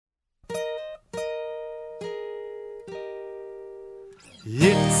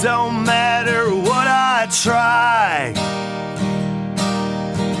It don't matter what I try,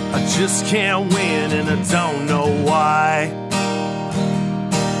 I just can't win and I don't know why.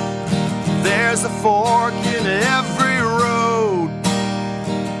 There's a fork in every road,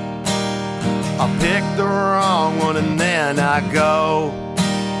 I pick the wrong one and then I go.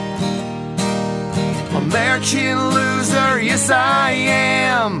 American loser, yes I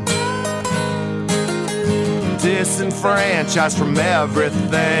am, disenfranchised from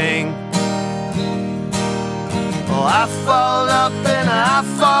everything. Well, I fall up and I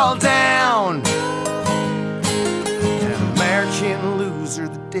fall down, an American loser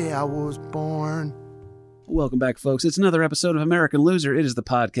the day I was born. Welcome back, folks. It's another episode of American Loser. It is the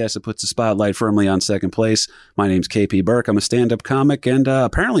podcast that puts the spotlight firmly on second place. My name's KP Burke. I'm a stand-up comic and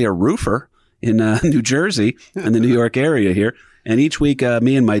apparently a roofer in New Jersey and the New York area here. And each week,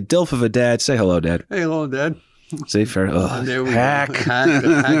 me and my dilf of a dad say hello, Dad. Hey, hello, Dad. Say fair. Oh, there we hack.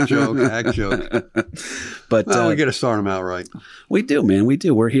 go. Hack joke. But we got to start them out right. We do, man. We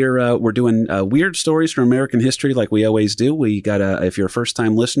do. We're here. We're doing weird stories from American history like we always do. We got if you're a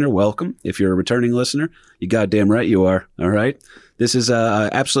first-time listener, welcome. If you're a returning listener, you goddamn right you are. All right. This is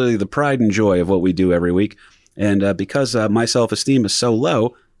absolutely the pride and joy of what we do every week. And because my self-esteem is so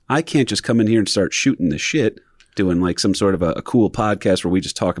low, I can't just come in here and start shooting the shit, doing like some sort of a cool podcast where we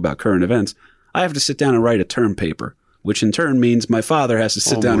just talk about current events. I have to sit down and write a term paper, which in turn means my father has to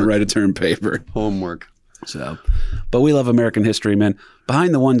sit down and write a term paper. Homework. So, but we love American history, man.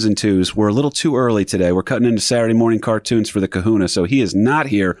 Behind the ones and twos, we're a little too early today. We're cutting into Saturday morning cartoons for the Kahuna, so he is not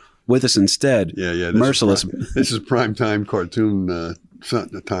here with us instead. Yeah. Merciless. This is prime time cartoon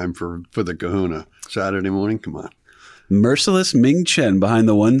time for the Kahuna. Saturday morning, come on. Merciless Ming Chen behind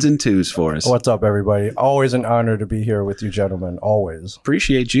the ones and twos for us. What's up, everybody? Always an honor to be here with you gentlemen. Always.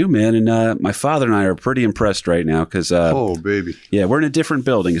 Appreciate you, man. And my father and I are pretty impressed right now because, oh, baby. Yeah, we're in a different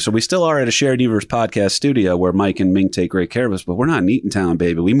building. So we still are at a Shared Universe podcast studio where Mike and Ming take great care of us, but we're not in Eatontown,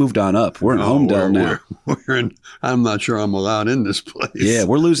 baby. We moved on up. We're in Homedale now. We're in, I'm not sure I'm allowed in this place. Yeah,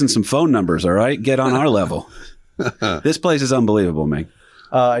 we're losing some phone numbers, all right? Get on our level. This place is unbelievable, Ming.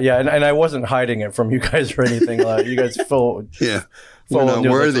 Yeah, and I wasn't hiding it from you guys or anything. You guys full not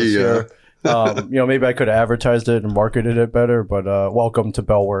worthy. Maybe I could have advertised it and marketed it better, but welcome to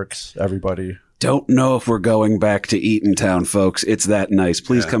Bellworks, everybody. Don't know if we're going back to Eatontown, folks. It's that nice.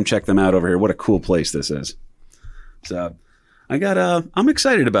 Please come check them out over here. What a cool place this is. So I'm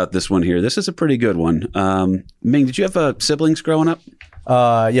excited about this one here. This is a pretty good one. Ming, did you have siblings growing up?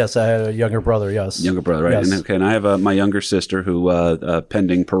 Yes, I had a younger brother, yes. Younger brother, right? Yes. And I have my younger sister who,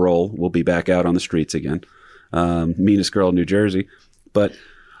 pending parole, will be back out on the streets again. Meanest girl in New Jersey. But,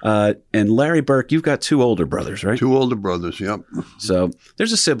 and Larry Burke, you've got two older brothers, right? Two older brothers, yep. So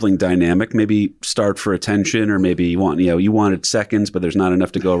there's a sibling dynamic, maybe starved for attention, or maybe you wanted seconds, but there's not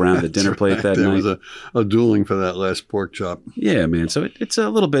enough to go around the dinner plate that night. There was a dueling for that last pork chop. Yeah, man. So it's a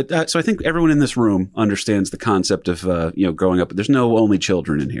little bit. So I think everyone in this room understands the concept of growing up. There's no only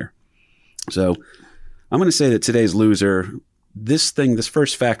children in here. So I'm going to say that today's loser, this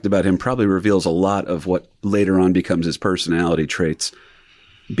first fact about him probably reveals a lot of what later on becomes his personality traits.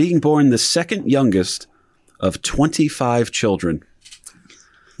 Being born the second youngest of 25 children.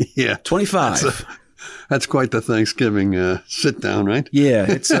 Yeah. 25. That's quite the Thanksgiving sit down, right? Yeah.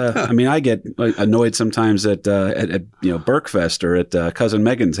 It's, I get annoyed sometimes at Burkfest or at Cousin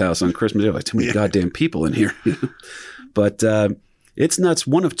Megan's house on Christmas Day. Like, too many goddamn people in here. But it's nuts.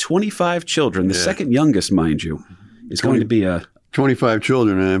 One of 25 children, the second youngest, mind you, is going to be a 25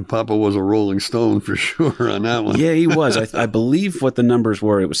 children, and Papa was a Rolling Stone for sure on that one. Yeah, he was. I believe what the numbers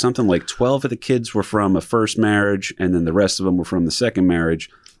were, it was something like 12 of the kids were from a first marriage, and then the rest of them were from the second marriage,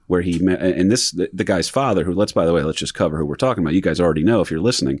 where he met. And the guy's father, who, let's just cover who we're talking about. You guys already know if you're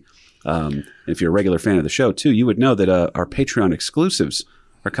listening. If you're a regular fan of the show, too, you would know that our Patreon exclusives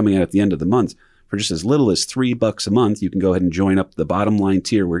are coming out at the end of the month. For just as little as $3 a month, you can go ahead and join up the bottom line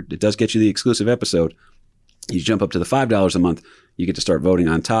tier, where it does get you the exclusive episode. You jump up to the $5 a month, you get to start voting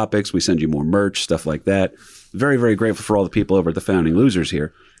on topics. We send you more merch, stuff like that. Very, very grateful for all the people over at the Founding Losers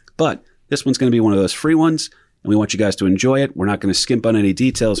here. But this one's going to be one of those free ones, and we want you guys to enjoy it. We're not going to skimp on any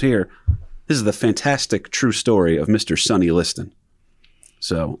details here. This is the fantastic true story of Mr. Sonny Liston.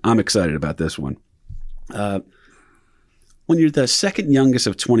 So I'm excited about this one. When you're the second youngest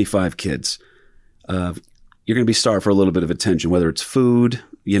of 25 kids, you're going to be starved for a little bit of attention, whether it's food,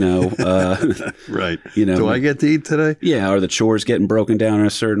 right. Do I get to eat today? Yeah. Or the chores getting broken down in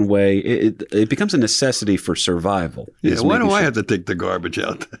a certain way. It becomes a necessity for survival. Yeah. Why do I have to take the garbage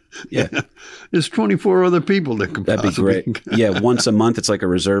out? Yeah. There's 24 other people that could That'd be great. Yeah. Once a month, it's like a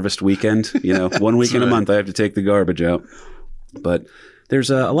reservist weekend. 1 week in a month, I have to take the garbage out. But there's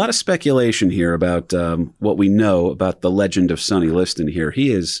a lot of speculation here about what we know about the legend of Sonny Liston here.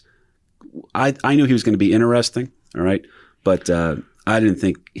 He is, I knew he was going to be interesting, all right? But I didn't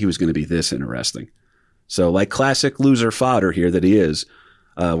think he was going to be this interesting. So like classic loser fodder here that he is,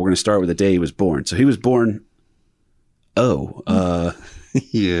 we're going to start with the day he was born. So he was born,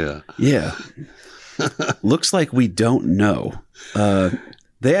 Yeah. yeah. Looks like we don't know.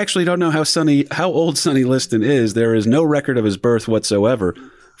 They actually don't know how old Sonny Liston is. There is no record of his birth whatsoever.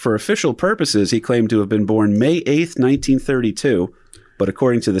 For official purposes, he claimed to have been born May 8th, 1932. But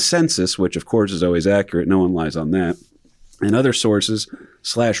according to the census, which of course is always accurate, no one lies on that, and other sources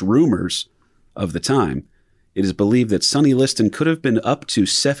 / rumors of the time, it is believed that Sonny Liston could have been up to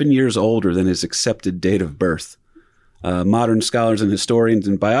 7 years older than his accepted date of birth. Modern scholars and historians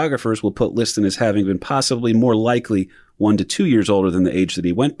and biographers will put Liston as having been possibly more likely 1 to 2 years older than the age that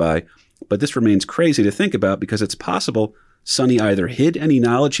he went by, but this remains crazy to think about because it's possible Sonny either hid any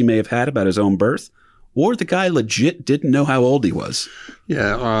knowledge he may have had about his own birth, or the guy legit didn't know how old he was.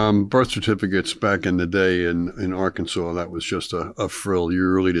 Yeah, birth certificates back in the day in Arkansas, that was just a frill. You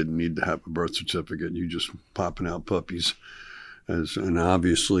really didn't need to have a birth certificate. You just popping out puppies. And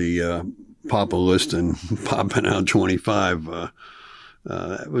obviously, Papa Liston popping out 25.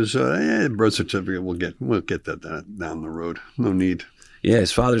 It was birth certificate. We'll get that down the road. No need. Yeah,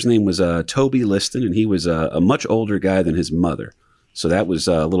 his father's name was Toby Liston, and he was a much older guy than his mother. So that was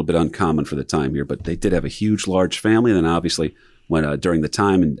a little bit uncommon for the time here. But they did have a huge, large family. And then obviously, when during the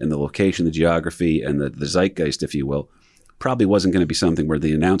time and the location, the geography, and the zeitgeist, if you will, probably wasn't going to be something where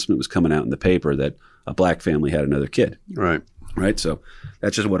the announcement was coming out in the paper that a black family had another kid. Right. Right. So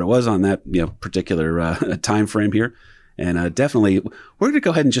that's just what it was on that particular time frame here. And definitely, we're going to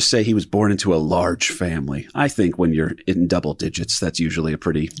go ahead and just say he was born into a large family. I think when you're in double digits, that's usually a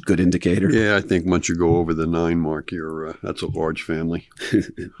pretty good indicator. Yeah, I think once you go over the 9 mark, that's a large family.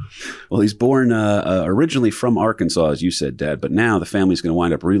 Well, he's born originally from Arkansas, as you said, Dad, but now the family's going to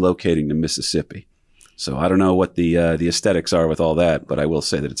wind up relocating to Mississippi. So I don't know what the aesthetics are with all that, but I will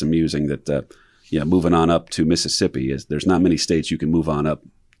say that it's amusing that moving on up to Mississippi there's not many states you can move on up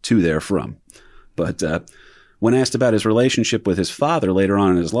to there from. But when asked about his relationship with his father later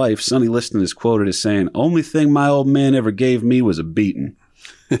on in his life, Sonny Liston is quoted as saying, "Only thing my old man ever gave me was a beating."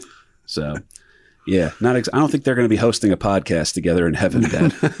 So, yeah, I don't think they're going to be hosting a podcast together in heaven,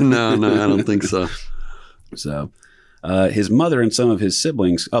 Dad. No, I don't think so. So, his mother and some of his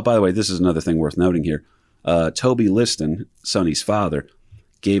siblings. Oh, by the way, this is another thing worth noting here. Toby Liston, Sonny's father,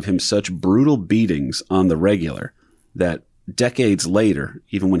 gave him such brutal beatings on the regular that decades later,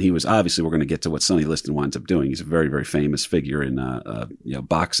 even when he was obviously, we're going to get to what Sonny Liston winds up doing. He's a very, very famous figure in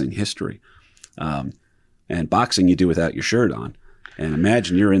boxing history. And boxing you do without your shirt on. And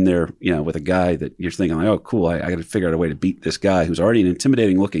imagine you're in there, with a guy that you're thinking like, oh, cool, I got to figure out a way to beat this guy who's already an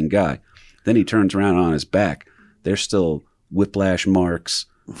intimidating looking guy. Then he turns around on his back. There's still whiplash marks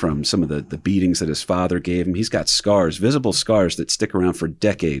from some of the beatings that his father gave him. He's got scars, visible scars that stick around for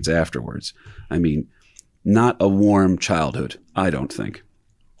decades afterwards. I mean, not a warm childhood, I don't think.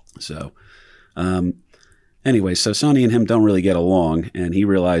 So, anyway, so Sonny and him don't really get along, and he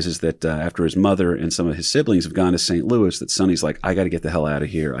realizes that after his mother and some of his siblings have gone to St. Louis, that Sonny's like, I got to get the hell out of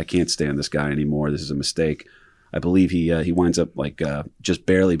here. I can't stand this guy anymore. This is a mistake. I believe he winds up just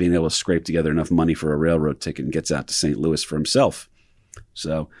barely being able to scrape together enough money for a railroad ticket and gets out to St. Louis for himself.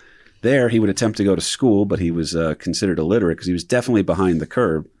 So there he would attempt to go to school, but he was considered illiterate because he was definitely behind the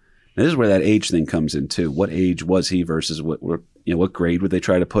curve. Now, this is where that age thing comes in too. What age was he versus what grade would they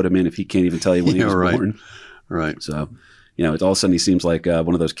try to put him in if he can't even tell you when he was born? Right. So, all of a sudden he seems like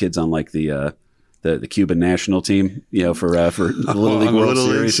one of those kids on like the Cuban national team, for the Little League World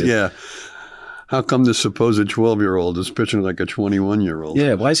Series. Yeah. How come this supposed 12-year-old is pitching like a 21-year-old?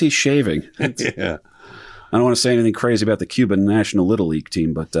 Yeah. Why is he shaving? Yeah. I don't want to say anything crazy about the Cuban National Little League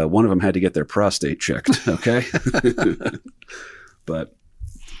team, but one of them had to get their prostate checked. Okay. But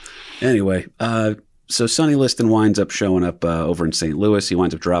anyway, so Sonny Liston winds up showing up over in St. Louis. He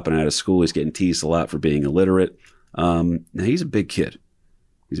winds up dropping out of school. He's getting teased a lot for being illiterate. Now, he's a big kid.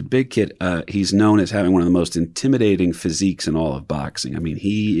 He's known as having one of the most intimidating physiques in all of boxing. I mean,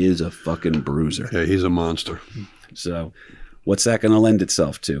 he is a fucking bruiser. Yeah, he's a monster. So what's that going to lend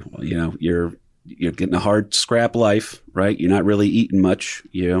itself to? Well, you're getting a hard scrap life, right? You're not really eating much.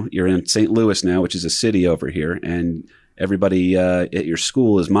 You're in St. Louis now, which is a city over here, and everybody at your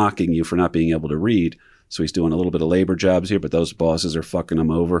school is mocking you for not being able to read. So he's doing a little bit of labor jobs here, but those bosses are fucking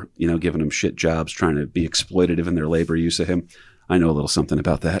him over, giving him shit jobs, trying to be exploitative in their labor use of him. I know a little something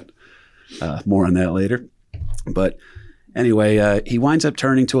about that. More on that later. But anyway, he winds up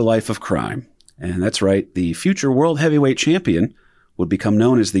turning to a life of crime. And that's right, the future world heavyweight champion would become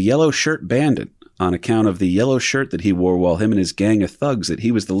known as the Yellow Shirt Bandit on account of the yellow shirt that he wore while him and his gang of thugs that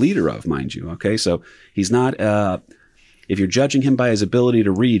he was the leader of, mind you. Okay, so he's not, if you're judging him by his ability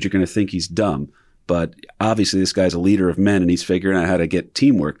to read, you're going to think he's dumb. But obviously this guy's a leader of men and he's figuring out how to get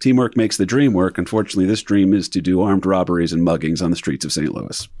teamwork. Teamwork makes the dream work. Unfortunately, this dream is to do armed robberies and muggings on the streets of St.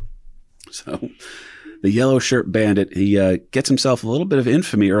 Louis. So the Yellow Shirt Bandit, he gets himself a little bit of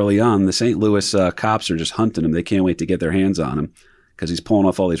infamy early on. The St. Louis cops are just hunting him. They can't wait to get their hands on him because he's pulling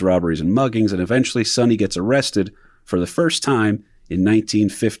off all these robberies and muggings. And eventually Sonny gets arrested for the first time in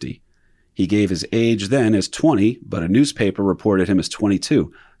 1950. He gave his age then as 20, but a newspaper reported him as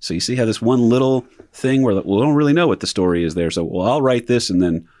 22. So you see how this one little thing where we don't really know what the story is there. So, well, I'll write this and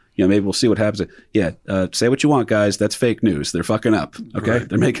then, maybe we'll see what happens. Yeah, say what you want, guys. That's fake news. They're fucking up. Okay? Right.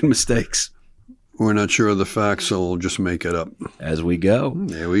 They're making mistakes. We're not sure of the facts, so we'll just make it up. As we go.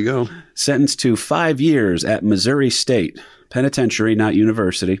 There we go. Sentenced to 5 years at Missouri State Penitentiary, not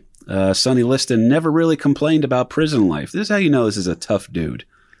university. Sonny Liston never really complained about prison life. This is how you know this is a tough dude.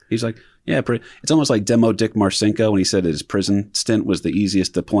 He's like, yeah, it's almost like Demo Dick Marcinko when he said his prison stint was the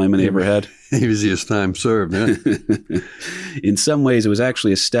easiest deployment he ever had. Easiest time served, yeah. In some ways, it was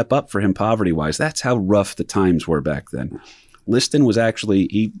actually a step up for him poverty-wise. That's how rough the times were back then. Liston was actually,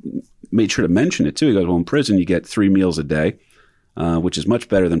 he made sure to mention it too. He goes, well, in prison, you get 3 meals a day, which is much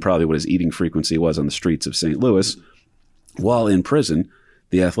better than probably what his eating frequency was on the streets of St. Louis. While in prison,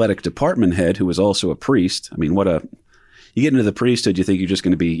 the athletic department head, who was also a priest, I mean, you get into the priesthood, you think you're just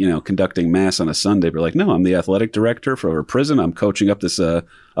going to be, conducting mass on a Sunday. But like, no, I'm the athletic director for a prison. I'm coaching up this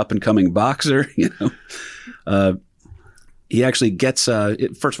up-and-coming boxer, He actually gets,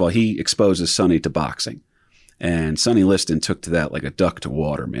 first of all, he exposes Sonny to boxing. And Sonny Liston took to that like a duck to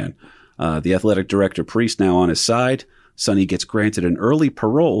water, man. The athletic director priest now on his side. Sonny gets granted an early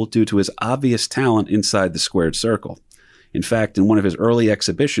parole due to his obvious talent inside the squared circle. In fact, in one of his early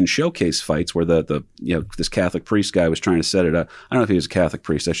exhibition showcase fights where this Catholic priest guy was trying to set it up, I don't know if he was a Catholic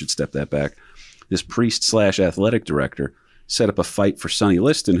priest, I should step that back. This priest / athletic director set up a fight for Sonny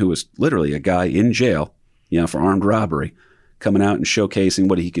Liston, who was literally a guy in jail, for armed robbery, coming out and showcasing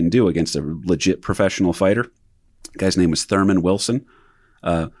what he can do against a legit professional fighter. The guy's name was Thurman Wilson.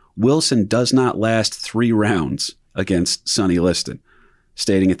 Wilson does not last 3 rounds against Sonny Liston,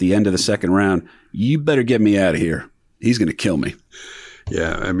 stating at the end of the second round, "You better get me out of here. He's going to kill me."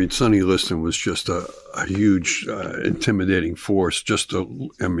 Yeah, I mean, Sonny Liston was just a huge, intimidating force. For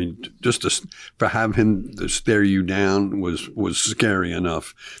having him to stare you down was scary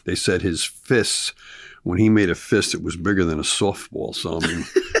enough. They said his fists, when he made a fist, it was bigger than a softball. So I mean,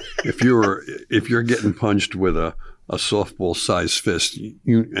 if you're getting punched with a softball-sized fist,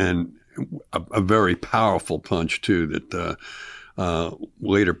 and a very powerful punch too, that.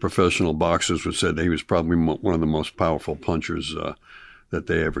 Later professional boxers would say that he was probably one of the most powerful punchers that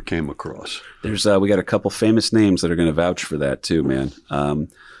they ever came across. There's we got a couple famous names that are going to vouch for that too, man.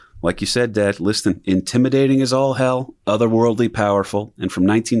 Like you said, Dad, Liston, intimidating as all hell, otherworldly powerful. And from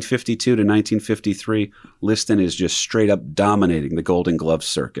 1952 to 1953, Liston is just straight up dominating the Golden Glove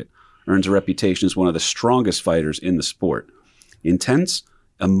circuit. Earns a reputation as one of the strongest fighters in the sport. Intense,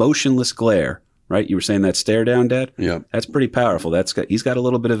 emotionless glare. Right? You were saying that stare down, Dad? Yeah. That's pretty powerful. He's got a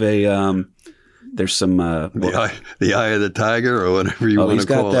little bit of a, there's some. The eye of the tiger or whatever you want to call it. He's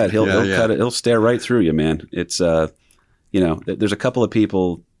got that. He'll cut it. He'll stare right through you, man. It's, there's a couple of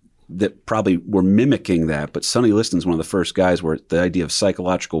people that probably were mimicking that, but Sonny Liston's one of the first guys where the idea of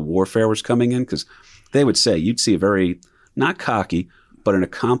psychological warfare was coming in, because they would say you'd see a very, not cocky, but an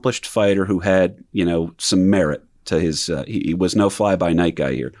accomplished fighter who had, some merit to his, he was no fly-by-night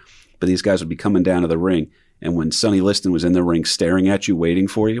guy here. But these guys would be coming down to the ring, and when Sonny Liston was in the ring staring at you, waiting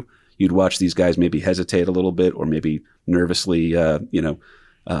for you, you'd watch these guys maybe hesitate a little bit or maybe nervously, for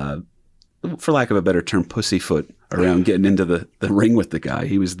lack of a better term, pussyfoot around getting into the ring with the guy.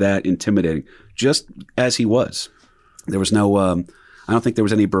 He was that intimidating, just as he was. There was no, I don't think there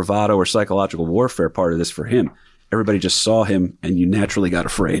was any bravado or psychological warfare part of this for him. Everybody just saw him, and you naturally got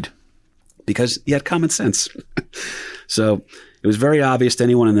afraid because he had common sense. So it was very obvious to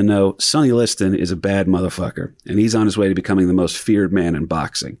anyone in the know, Sonny Liston is a bad motherfucker, and he's on his way to becoming the most feared man in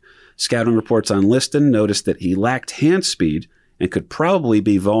boxing. Scouting reports on Liston noticed that he lacked hand speed and could probably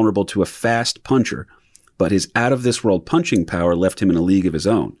be vulnerable to a fast puncher, but his out-of-this-world punching power left him in a league of his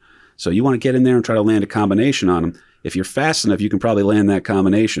own. So you want to get in there and try to land a combination on him. If you're fast enough, you can probably land that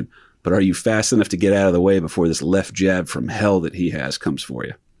combination, but are you fast enough to get out of the way before this left jab from hell that he has comes for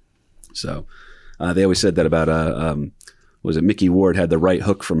you? So they always said that about... was it Mickey Ward had the right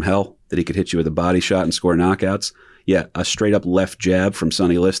hook from hell that he could hit you with a body shot and score knockouts? yeah, a straight up left jab from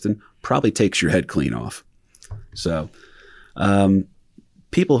Sonny Liston probably takes your head clean off. So,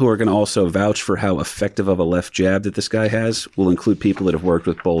 people who are going to also vouch for how effective of a left jab that this guy has will include people that have worked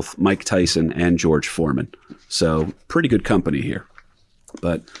with both Mike Tyson and George Foreman. So, pretty good company here.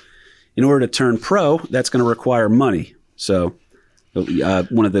 But in order to turn pro, that's going to require money. So,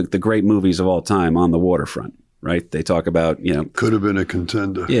 one of the great movies of all time, On the Waterfront, right? They talk about, Could have been a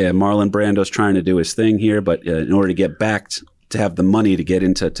contender. Yeah, Marlon Brando's trying to do his thing here, but in order to get backed, to have the money to get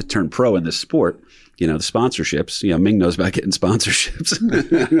into, to turn pro in this sport, the sponsorships, Ming knows about getting sponsorships.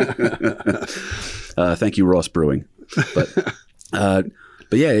 Thank you, Ross Brewing.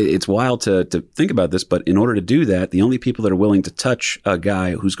 But yeah, it's wild to think about this. But in order to do that, the only people that are willing to touch a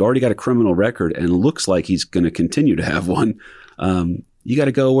guy who's already got a criminal record and looks like he's going to continue to have one, you got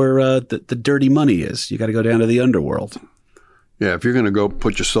to go where the dirty money is. You got to go down to the underworld. Yeah, if you're going to go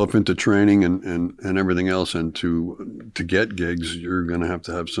put yourself into training and everything else, and to get gigs, you're going to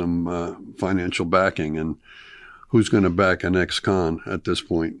have some financial backing. And who's going to back an ex-con at this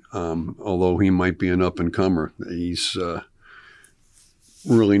point? Although he might be an up-and-comer, he's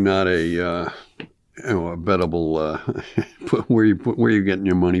really not a bettable. Where are you getting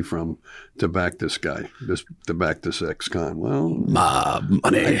your money from to back this guy? To back this ex-con? Well, mob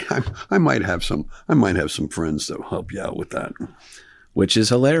money. I might have some. I might have some friends that will help you out with that. Which is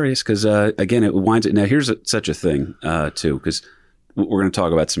hilarious because again, it winds it. Now here's such a thing too, because we're going to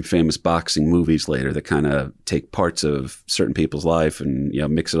talk about some famous boxing movies later that kind of take parts of certain people's life and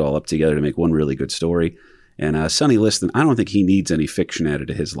mix it all up together to make one really good story. And Sonny Liston, I don't think he needs any fiction added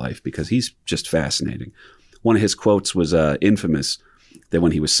to his life because he's just fascinating. One of his quotes was infamous, that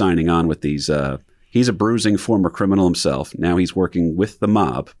when he was signing on with these, he's a bruising former criminal himself. Now he's working with the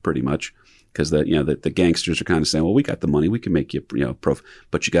mob pretty much because the gangsters are kind of saying, well, we got the money, we can make you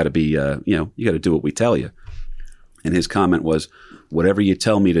but you got to be you got to do what we tell you. And his comment was, whatever you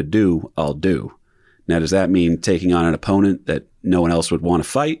tell me to do, I'll do. Now, does that mean taking on an opponent that no one else would want to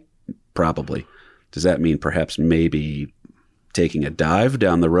fight? Probably. Does that mean perhaps maybe taking a dive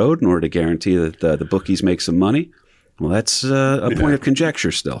down the road in order to guarantee that the bookies make some money? Well, that's a point of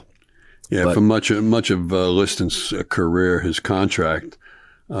conjecture still. Yeah, but for much of Liston's career, his contract,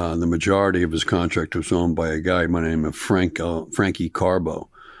 the majority of his contract was owned by a guy by the name of Frankie Carbo,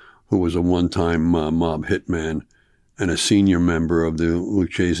 who was a one-time mob hitman and a senior member of the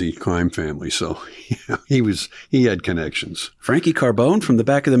Lucchese crime family. So he had connections. Frankie Carbone from the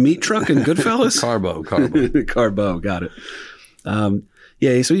back of the meat truck in Goodfellas? Carbo. Carbo, got it.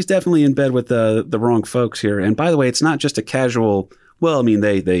 Yeah, so he's definitely in bed with the wrong folks here. And by the way, it's not just a casual, well, I mean,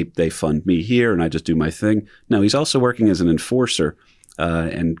 they fund me here and I just do my thing. No, he's also working as an enforcer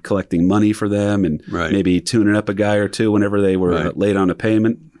and collecting money for them and maybe tuning up a guy or two whenever they were late on a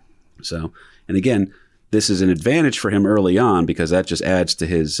payment. So, and again, this is an advantage for him early on because that just adds to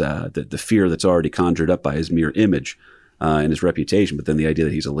his the fear that's already conjured up by his mere image and his reputation. But then the idea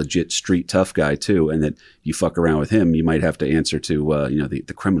that he's a legit street tough guy too, and that you fuck around with him, you might have to answer to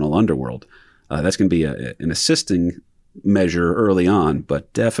the criminal underworld. That's going to be an assisting measure early on,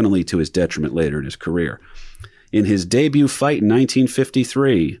 but definitely to his detriment later in his career. In his debut fight in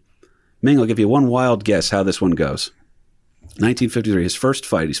 1953, Ming, I'll give you one wild guess how this one goes. 1953, his first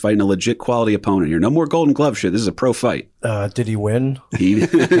fight. He's fighting a legit quality opponent here. No more Golden Glove shit. This is a pro fight. Did he win? He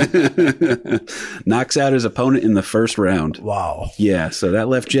knocks out his opponent in the first round. Wow. Yeah, so that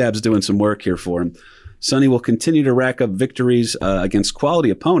left jab's doing some work here for him. Sonny will continue to rack up victories against quality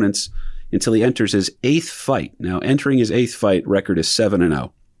opponents until he enters his 8th fight. Now, entering his 8th fight, record is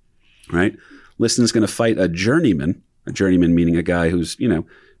 7-0. Right? Liston's going to fight a journeyman meaning a guy who's,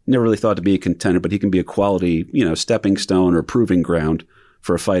 never really thought to be a contender, but he can be a quality, stepping stone or proving ground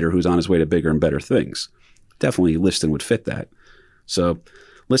for a fighter who's on his way to bigger and better things. Definitely Liston would fit that. So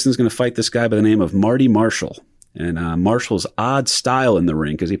Liston's going to fight this guy by the name of Marty Marshall. And Marshall's odd style in the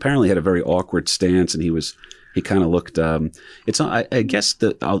ring, because he apparently had a very awkward stance and he kind of looked, I guess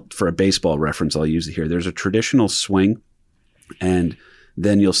for a baseball reference, I'll use it here. There's a traditional swing and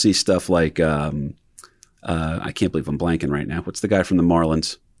then you'll see stuff like, I can't believe I'm blanking right now. What's the guy from the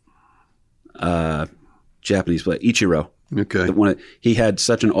Marlins? Japanese player, Ichiro. Okay. He had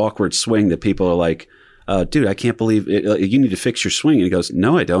such an awkward swing that people are like, dude, I can't believe it. You need to fix your swing. And he goes,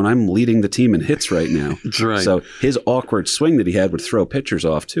 no, I don't. I'm leading the team in hits right now. That's right. So his awkward swing that he had would throw pitchers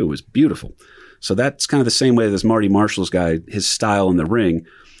off too. It was beautiful. So that's kind of the same way as Marty Marshall's guy, his style in the ring.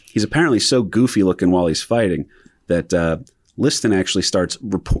 He's apparently so goofy looking while he's fighting that Liston actually starts,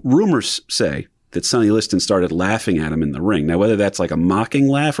 rumors say, that Sonny Liston started laughing at him in the ring. Now, whether that's like a mocking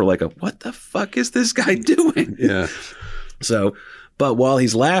laugh or like a, what the fuck is this guy doing? Yeah. So, But while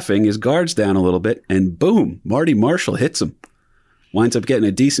he's laughing, his guard's down a little bit, and boom, Marty Marshall hits him. Winds up getting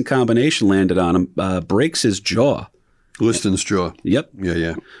a decent combination landed on him, breaks his jaw. Liston's jaw. Yep.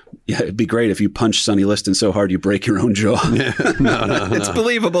 Yeah. Yeah, it'd be great if you punch Sonny Liston so hard you break your own jaw. Yeah. No. It's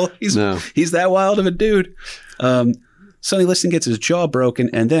believable. He's that wild of a dude. Sonny Liston gets his jaw broken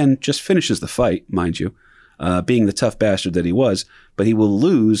and then just finishes the fight, mind you, being the tough bastard that he was. But he will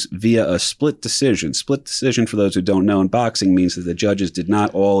lose via a split decision. Split decision, for those who don't know, in boxing means that the judges did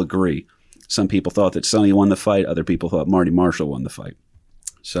not all agree. Some people thought that Sonny won the fight. Other people thought Marty Marshall won the fight.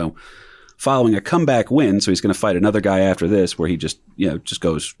 So following a comeback win, so he's going to fight another guy after this where he just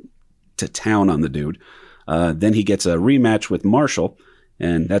goes to town on the dude. Then he gets a rematch with Marshall,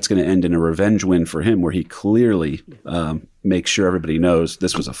 and that's going to end in a revenge win for him where he clearly makes sure everybody knows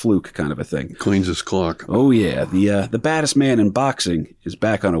this was a fluke kind of a thing. Cleans his clock. Oh, yeah. The baddest man in boxing is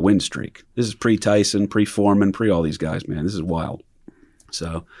back on a win streak. This is pre-Tyson, pre-Foreman, pre-all these guys, man. This is wild.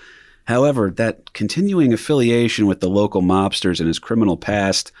 So, however, that continuing affiliation with the local mobsters and his criminal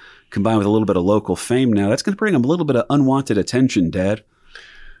past, combined with a little bit of local fame now, that's going to bring him a little bit of unwanted attention, Dad.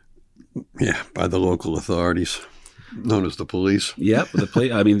 Yeah, by the local authorities, known as the police. Yep, the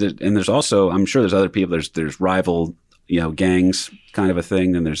police. I mean, and there's also, I'm sure there's other people. There's rival, gangs kind of a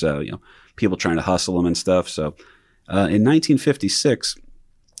thing, and there's people trying to hustle them and stuff. So, in 1956,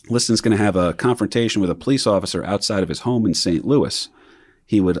 Liston's going to have a confrontation with a police officer outside of his home in St. Louis.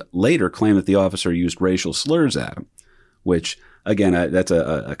 He would later claim that the officer used racial slurs at him, which, again, that's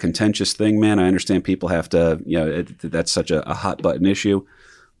a contentious thing, man. I understand people have to, that's such a hot button issue.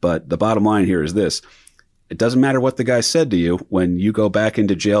 But the bottom line here is this. It doesn't matter what the guy said to you when you go back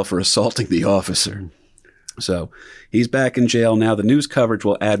into jail for assaulting the officer. So he's back in jail now. The news coverage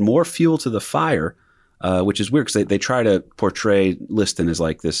will add more fuel to the fire, which is weird because they try to portray Liston as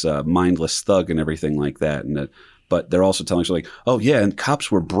like this mindless thug and everything like that. But they're also telling us like, oh, yeah, and cops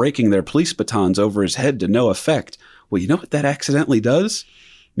were breaking their police batons over his head to no effect. Well, you know what that accidentally does?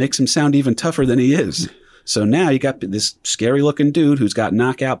 Makes him sound even tougher than he is. So now you got this scary-looking dude who's got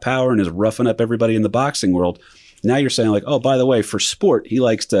knockout power and is roughing up everybody in the boxing world. Now you're saying like, oh, by the way, for sport, he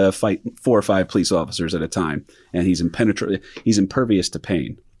likes to fight 4 or 5 police officers at a time, and he's impervious to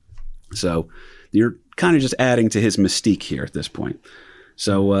pain. So you're kind of just adding to his mystique here at this point.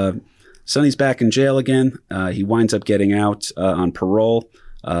 So Sonny's back in jail again. He winds up getting out on parole.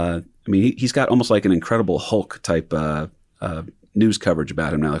 I mean, he's got almost like an Incredible Hulk type news coverage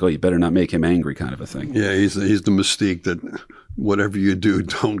about him now, like, oh, you better not make him angry kind of a thing. Yeah, he's the mystique that whatever you do,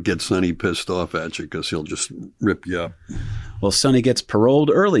 don't get Sonny pissed off at you because he'll just rip you up. Well, Sonny gets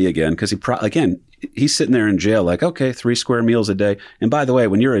paroled early again because he's sitting there in jail like, okay, 3 square meals a day. And by the way,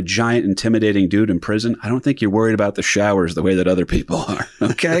 when you're a giant, intimidating dude in prison, I don't think you're worried about the showers the way that other people are,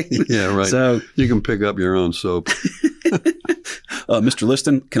 okay? Yeah, right. So you can pick up your own soap. Mr.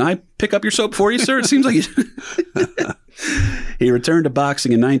 Liston, can I pick up your soap for you, sir? It seems like you... He returned to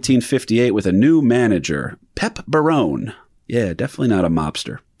boxing in 1958 with a new manager, Pep Barone. Yeah, definitely not a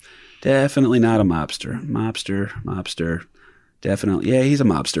mobster. Definitely not a mobster. Mobster. Definitely. Yeah, he's a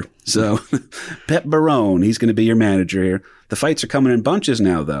mobster. So Pep Barone, he's going to be your manager here. The fights are coming in bunches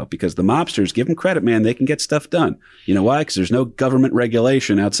now, though, because the mobsters, give them credit, man, they can get stuff done. You know why? Because there's no government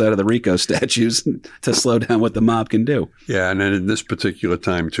regulation outside of the RICO statutes to slow down what the mob can do. Yeah, and then at this particular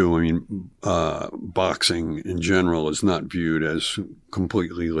time, too, I mean, boxing in general is not viewed as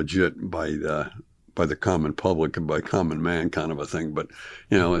completely legit by the common public and by common man kind of a thing. But,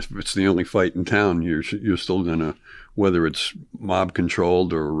 if it's the only fight in town, you're still going to, whether it's mob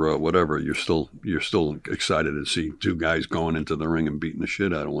controlled or whatever, you're still excited to see 2 guys going into the ring and beating the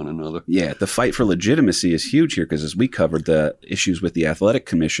shit out of one another. Yeah, the fight for legitimacy is huge here because as we covered the issues with the athletic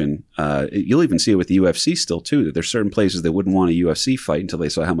commission, you'll even see it with the UFC still too, that there's certain places that wouldn't want a UFC fight until they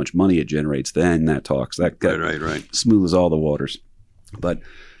saw how much money it generates. Then that talks. That right. Smooth as all the waters. But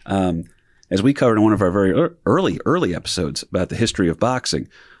as we covered in one of our very early episodes about the history of boxing,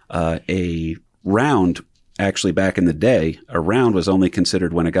 a round, actually back in the day, a round was only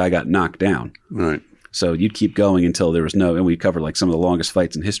considered when a guy got knocked down. Right. So you'd keep going until there was and we covered like some of the longest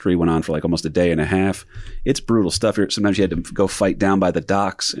fights in history, went on for like almost a day and a half. It's brutal stuff here. Sometimes you had to go fight down by the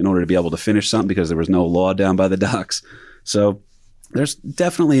docks in order to be able to finish something because there was no law down by the docks. So there's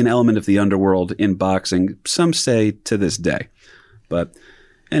definitely an element of the underworld in boxing, some say to this day. But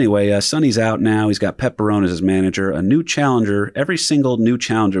anyway, Sonny's out now. He's got Pep Barone as his manager. A new challenger. Every single new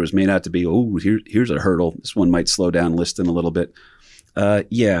challenger was made out to be, here's a hurdle. This one might slow down Liston a little bit.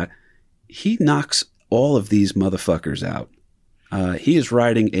 He knocks all of these motherfuckers out. He is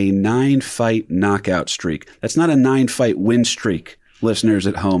riding a 9-fight knockout streak. That's not a 9-fight win streak, listeners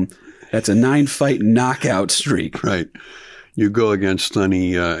at home. That's a 9-fight knockout streak. Right. You go against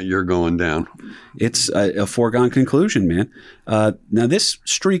Sonny, you're going down. It's a foregone conclusion, man. Now, this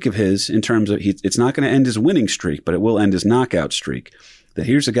streak of his, in terms of, it's not going to end his winning streak, but it will end his knockout streak. That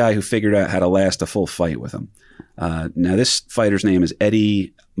here's a guy who figured out how to last a full fight with him. Now, this fighter's name is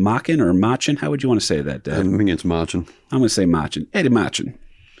Eddie Machin or Machin. How would you want to say that, Dad? I think it's Machin. I'm going to say Machin. Eddie Machin.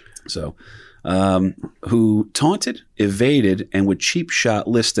 So, who taunted, evaded, and would cheap shot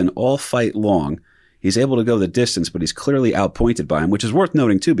Liston all fight long. He's able to go the distance, but he's clearly outpointed by him, which is worth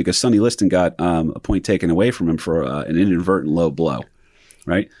noting, too, because Sonny Liston got a point taken away from him for an inadvertent low blow,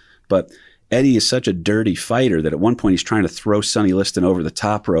 right? But Eddie is such a dirty fighter that at one point he's trying to throw Sonny Liston over the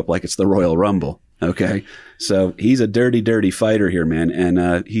top rope like it's the Royal Rumble, okay? So he's a dirty, dirty fighter here, man, and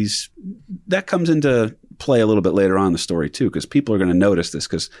that comes into play a little bit later on in the story, too, because people are going to notice this,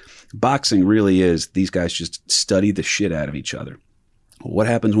 because boxing really is, these guys just study the shit out of each other. What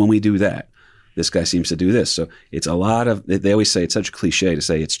happens when we do that? This guy seems to do this. So it's a lot of, they always say it's such a cliche to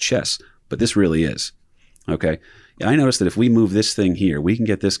say it's chess, but this really is. Okay. I noticed that if we move this thing here, we can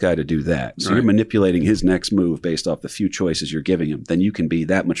get this guy to do that. So You're manipulating his next move based off the few choices you're giving him. Then you can be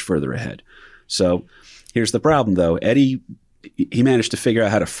that much further ahead. So here's the problem, though. Eddie, he managed to figure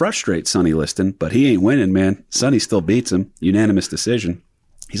out how to frustrate Sonny Liston, but he ain't winning, man. Sonny still beats him. Unanimous decision.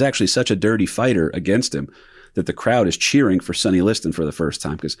 He's actually such a dirty fighter against him that the crowd is cheering for Sonny Liston for the first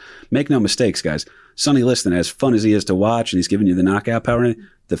time. Because make no mistakes, guys, Sonny Liston, as fun as he is to watch and he's giving you the knockout power,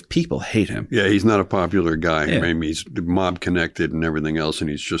 the people hate him. Yeah, he's not a popular guy. Yeah. I mean, he's mob connected and everything else, and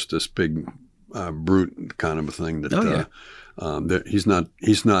he's just this big brute kind of a thing. That he's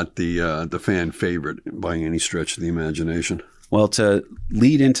not the fan favorite by any stretch of the imagination. Well, to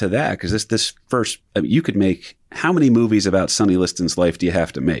lead into that, because this first, you could make, how many movies about Sonny Liston's life do you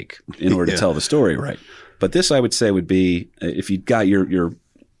have to make in order to tell the story right? But this, I would say, would be, if you got your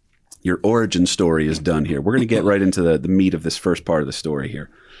origin story is done here. We're going to get right into the meat of this first part of the story here.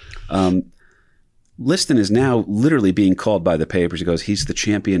 Liston is now literally being called by the papers. He goes, he's the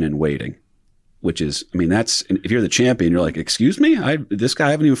champion in waiting, which is, I mean, that's, if you're the champion, you're like, excuse me? I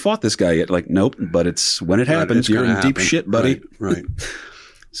haven't even fought this guy yet. Like, nope, but it's when it happens, you're in deep shit, buddy. Right.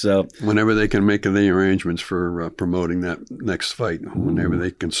 So whenever they can make the arrangements for promoting that next fight, whenever they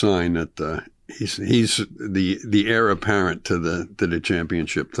can sign that, he's the heir apparent to the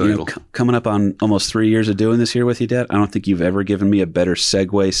championship title. You know, coming up on almost 3 years of doing this here with you, Dad, I don't think you've ever given me a better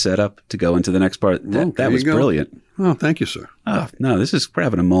segue setup to go into the next part. That was brilliant. Oh, thank you, sir. Oh, no, we're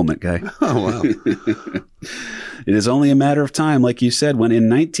having a moment, guy. Oh, wow. It is only a matter of time, like you said, when in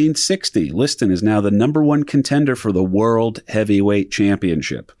 1960, Liston is now the #1 contender for the World Heavyweight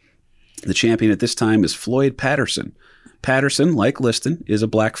Championship. The champion at this time is Floyd Patterson. Patterson, like Liston, is a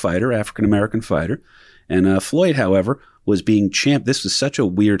black fighter, African-American fighter. And Floyd, however, was being champ. This was such a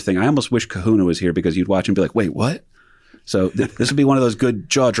weird thing. I almost wish Kahuna was here because you'd watch him and be like, wait, what? So this would be one of those good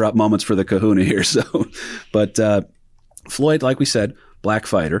jaw drop moments for the Kahuna here. But Floyd, like we said, black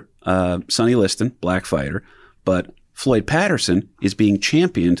fighter. Sonny Liston, black fighter. But Floyd Patterson is being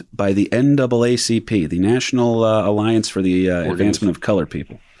championed by the NAACP, the National Alliance for the Advancement of Colored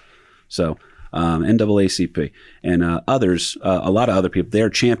People. So NAACP and others, a lot of other people,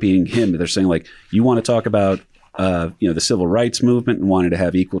 they're championing him. They're saying, like, you want to talk about the civil rights movement and wanted to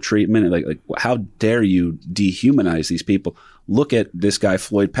have equal treatment. And like, how dare you dehumanize these people? Look at this guy,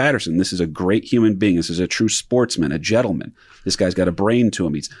 Floyd Patterson. This is a great human being. This is a true sportsman, a gentleman. This guy's got a brain to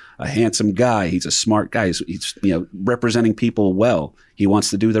him. He's a handsome guy. He's a smart guy. He's representing people well. He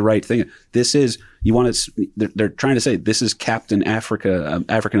wants to do the right thing. This is, they're trying to say, this is Captain Africa,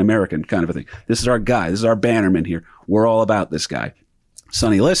 African-American kind of a thing. This is our guy. This is our bannerman here. We're all about this guy.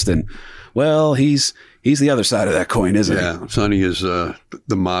 Sonny Liston, well, he's the other side of that coin, isn't he? Yeah, Sonny is the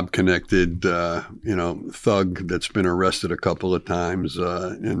mob-connected, thug that's been arrested a couple of times,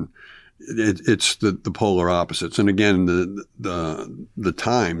 and it's the polar opposites. And again, the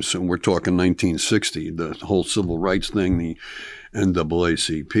times, and we're talking 1960, the whole civil rights thing, the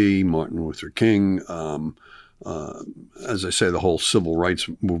NAACP, Martin Luther King. As I say, the whole civil rights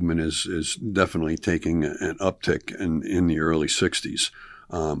movement is definitely taking an uptick in the early 60s.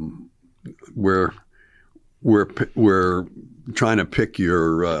 We're trying to pick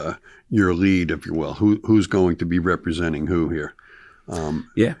your lead, if you will. Who's going to be representing who here?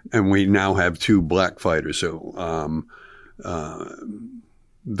 And we now have two black fighters. So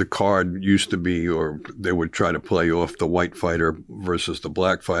the card used to be, or they would try to play off the white fighter versus the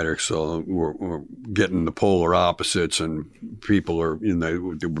black fighter. So we're getting the polar opposites, and people are, they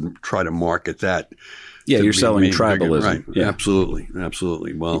would try to market that. Yeah, you're selling tribalism. Right. Yeah.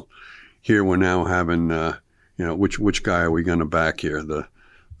 Absolutely. Well, here we're now having, which guy are we going to back here? The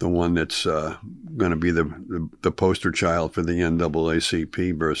the one that's going to be the poster child for the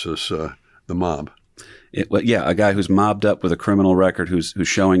NAACP versus the mob. A guy who's mobbed up with a criminal record who's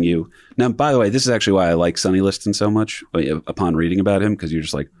showing you. Now, by the way, this is actually why I like Sonny Liston so much upon reading about him, because you're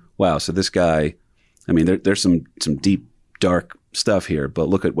just like, wow, so this guy, I mean, there's some deep, dark stuff here, but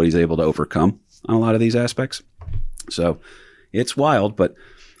look at what he's able to overcome on a lot of these aspects. So it's wild, but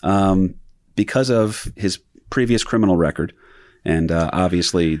because of his previous criminal record, and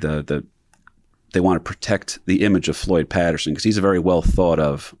obviously they want to protect the image of Floyd Patterson because he's a very well thought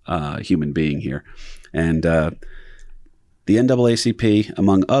of human being here. And the NAACP,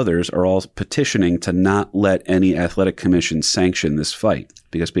 among others, are all petitioning to not let any athletic commission sanction this fight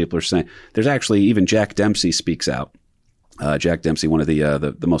because people are saying there's actually even Jack Dempsey speaks out. Jack Dempsey, one of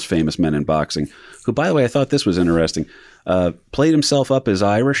the most famous men in boxing, who, by the way, I thought this was interesting, played himself up as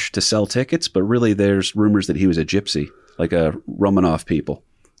Irish to sell tickets, but really there's rumors that he was a gypsy, like a Romanov people.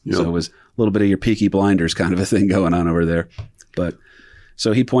 Yep. So it was a little bit of your Peaky Blinders kind of a thing going on over there. But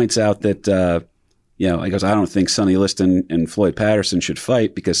so he points out that, he goes, I don't think Sonny Liston and Floyd Patterson should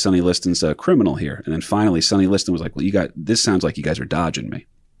fight because Sonny Liston's a criminal here. And then finally, Sonny Liston was like, well, this sounds like you guys are dodging me.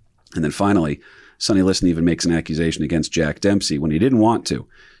 And then finally, Sonny Liston even makes an accusation against Jack Dempsey when he didn't want to.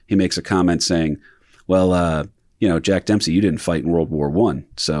 He makes a comment saying, well, Jack Dempsey, you didn't fight in World War I.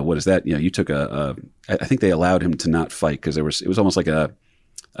 So what is that? You took I think they allowed him to not fight because it was almost like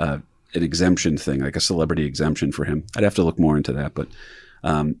an exemption thing, like a celebrity exemption for him. I'd have to look more into that. But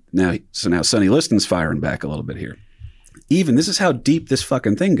now Sonny Liston's firing back a little bit here. Even this is how deep this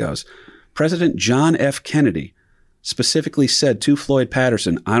fucking thing goes. President John F. Kennedy specifically said to Floyd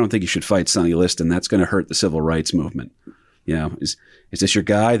Patterson, I don't think you should fight Sonny Liston. That's going to hurt the civil rights movement. Is this your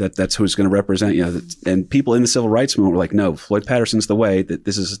guy? That's who's going to represent you? And people in the civil rights movement were like, no, Floyd Patterson's the way. That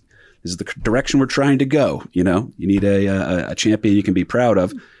this is the direction we're trying to go. You need a champion you can be proud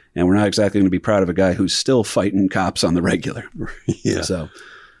of. And we're not exactly going to be proud of a guy who's still fighting cops on the regular. Yeah. So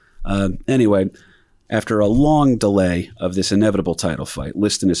anyway, after a long delay of this inevitable title fight,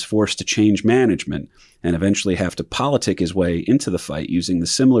 Liston is forced to change management and eventually have to politic his way into the fight using the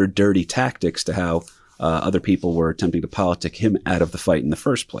similar dirty tactics to how other people were attempting to politic him out of the fight in the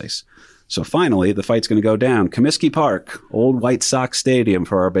first place. So finally, the fight's going to go down. Comiskey Park, old White Sox Stadium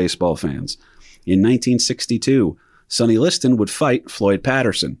for our baseball fans. In 1962, Sonny Liston would fight Floyd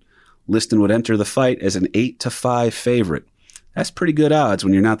Patterson. Liston would enter the fight as an 8-5 favorite. That's pretty good odds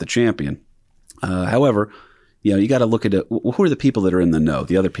when you're not the champion. However, you got to look at it. Who are the people that are in the know?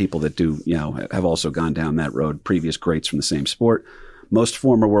 The other people that do, have also gone down that road, previous greats from the same sport. Most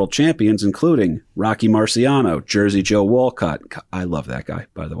former world champions, including Rocky Marciano, Jersey Joe Walcott. I love that guy,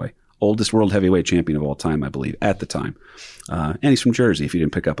 by the way. Oldest world heavyweight champion of all time, I believe, at the time. And he's from Jersey, if you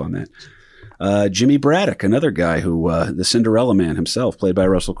didn't pick up on that. Jimmy Braddock, another guy who, the Cinderella Man himself, played by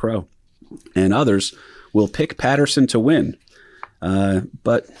Russell Crowe. And others will pick Patterson to win.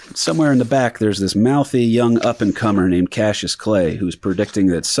 But somewhere in the back, there's this mouthy young up-and-comer named Cassius Clay who's predicting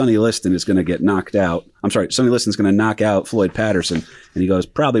that Sonny Liston is going to get knocked out. Sonny Liston's going to knock out Floyd Patterson, and he goes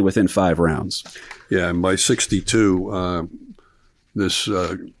probably within 5 rounds. Yeah, and by 62, this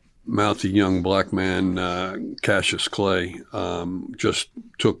mouthy young black man, Cassius Clay, just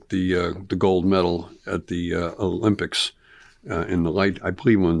took the gold medal at the Olympics in the light, I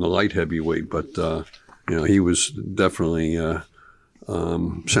believe, in the light heavyweight. But he was definitely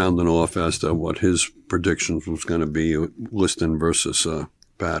sounding off as to what his predictions was going to be, Liston versus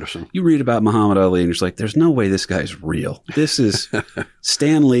Patterson. You read about Muhammad Ali and you're just like, there's no way this guy's real. This is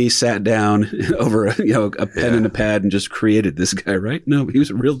Stan Lee sat down over a pen and a pad and just created this guy, right? No, he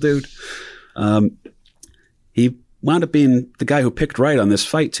was a real dude. He wound up being the guy who picked right on this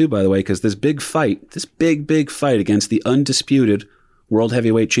fight too, by the way, because this big fight against the undisputed world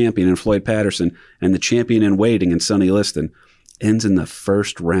heavyweight champion in Floyd Patterson and the champion in waiting in Sonny Liston ends in the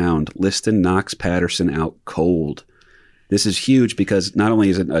first round. Liston knocks Patterson out cold. This is huge because not only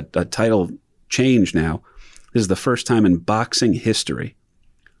is it a title change now, this is the first time in boxing history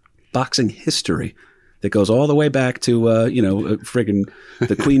that goes all the way back to, friggin'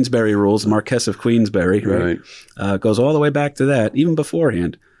 the Queensberry rules, the Marquess of Queensberry, right? Goes all the way back to that, even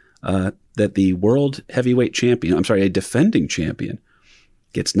beforehand, that the world heavyweight champion, a defending champion,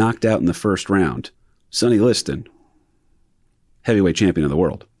 gets knocked out in the first round. Sonny Liston, heavyweight champion of the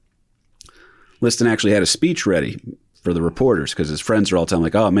world. Liston actually had a speech ready for the reporters because his friends are all telling him,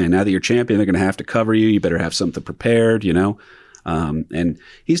 like, oh man, now that you're champion, they're going to have to cover you. You better have something prepared, and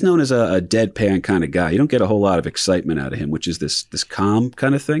he's known as a deadpan kind of guy. You don't get a whole lot of excitement out of him, which is this calm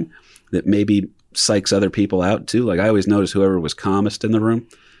kind of thing that maybe psychs other people out too. Like I always notice whoever was calmest in the room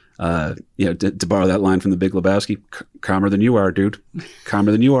To borrow that line from The Big Lebowski, calmer than you are, dude.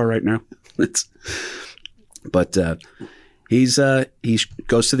 Calmer than you are right now. But he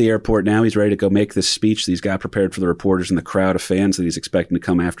goes to the airport now. He's ready to go make this speech that he's got prepared for the reporters and the crowd of fans that he's expecting to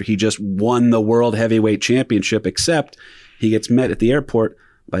come after. He just won the World Heavyweight Championship, except he gets met at the airport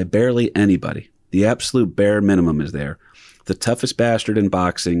by barely anybody. The absolute bare minimum is there. The toughest bastard in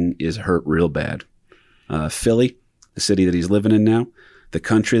boxing is hurt real bad. Philly, the city that he's living in now, the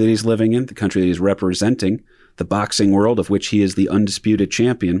country that he's living in, the country that he's representing, the boxing world of which he is the undisputed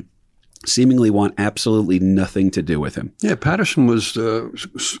champion, seemingly want absolutely nothing to do with him. Yeah, Patterson was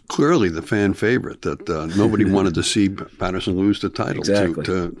clearly the fan favorite that nobody wanted to see Patterson lose the title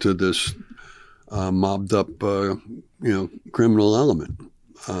to this mobbed up, criminal element.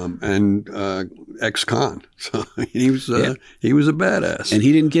 And ex-con. So he was a badass. And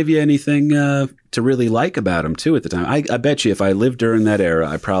he didn't give you anything to really like about him, too, at the time. I bet you if I lived during that era,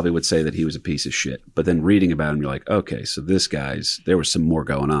 I probably would say that he was a piece of shit. But then reading about him, you're like, okay, so there was some more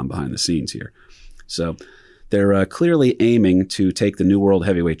going on behind the scenes here. So they're clearly aiming to take the new world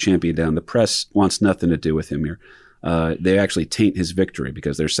heavyweight champion down. The press wants nothing to do with him here. They actually taint his victory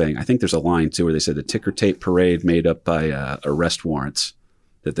because they're saying, I think there's a line, too, where they said the ticker tape parade made up by arrest warrants.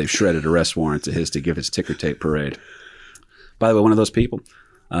 That they've shredded arrest warrants of his to give his ticker tape parade. By the way, one of those people,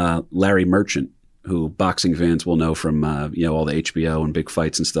 Larry Merchant, who boxing fans will know from all the HBO and big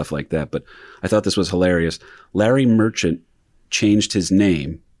fights and stuff like that. But I thought this was hilarious. Larry Merchant changed his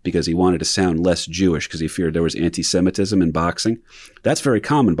name because he wanted to sound less Jewish because he feared there was anti-Semitism in boxing. That's very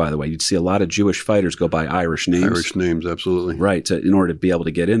common, by the way. You'd see a lot of Jewish fighters go by Irish names. Irish names, absolutely. Right, in order to be able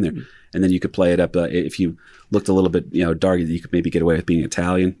to get in there. And then you could play it up if you looked a little bit, dark, you could maybe get away with being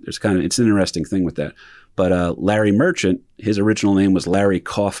Italian. It's an interesting thing with that. But Larry Merchant, his original name was Larry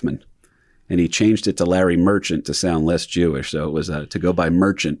Kaufman, and he changed it to Larry Merchant to sound less Jewish. So it was to go by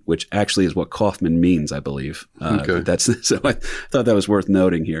Merchant, which actually is what Kaufman means, I believe. Okay. So I thought that was worth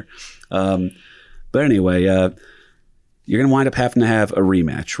noting here. But anyway, you're going to wind up having to have a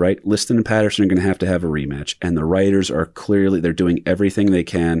rematch, right? Liston and Patterson are going to have a rematch. And the writers are they're doing everything they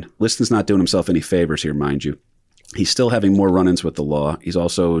can. Liston's not doing himself any favors here, mind you. He's still having more run-ins with the law. He's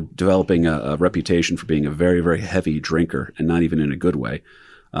also developing a reputation for being a very, very heavy drinker, and not even in a good way.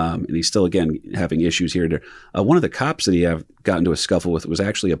 And he's still, again, having issues here and there. One of the cops that he got into a scuffle with was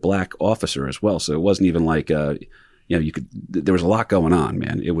actually a black officer as well. So it wasn't even like... there was a lot going on,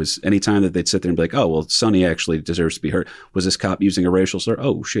 man. It was anytime that they'd sit there and be like, oh, well, Sonny actually deserves to be hurt. Was this cop using a racial slur?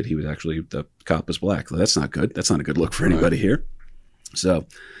 Oh, shit, the cop was black. That's not good. That's not a good look for anybody here. So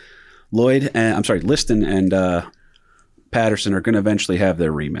Liston and Patterson are going to eventually have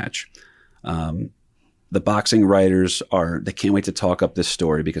their rematch. The boxing writers they can't wait to talk up this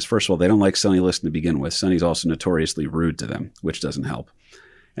story because, first of all, they don't like Sonny Liston to begin with. Sonny's also notoriously rude to them, which doesn't help.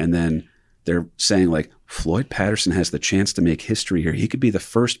 And then they're saying, like, Floyd Patterson has the chance to make history here. He could be the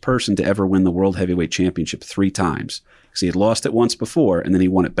first person to ever win the World Heavyweight Championship 3 times. Because he had lost it once before, and then he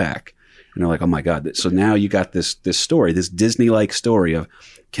won it back. And they're like, oh, my God. So now you got this story, this Disney-like story of,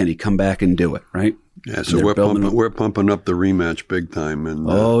 can he come back and do it, right? Yeah, so we're pumping up the rematch big time. And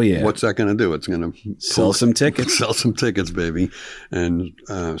what's that going to do? It's going to sell some tickets. Sell some tickets, baby. And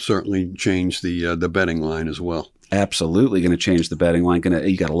certainly change the betting line as well. Absolutely going to change the betting line.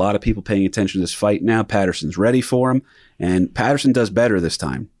 You got a lot of people paying attention to this fight now. Patterson's ready for him, and Patterson does better this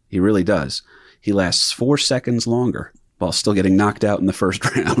time. He really does. He lasts 4 seconds longer while still getting knocked out in the first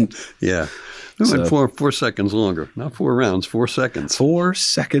round. Yeah. So, 4 seconds longer. Not 4 rounds, 4 seconds. 4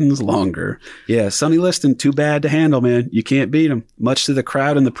 seconds longer. Yeah, Sonny Liston, too bad to handle, man. You can't beat him. Much to the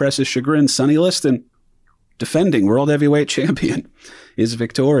crowd and the press's chagrin, Sonny Liston, defending world heavyweight champion, is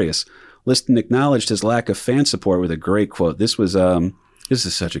victorious. Liston acknowledged his lack of fan support with a great quote. This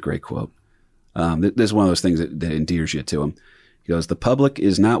is such a great quote. This is one of those things that endears you to him. He goes, "The public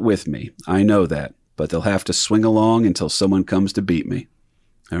is not with me. I know that, but they'll have to swing along until someone comes to beat me."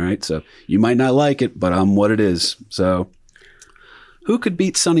 All right, so you might not like it, but I'm what it is. So who could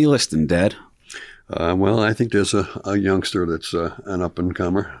beat Sonny Liston, Dad? Well, I think there's a youngster that's an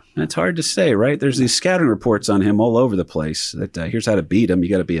up-and-comer. It's hard to say, right? There's these scouting reports on him all over the place that here's how to beat him. You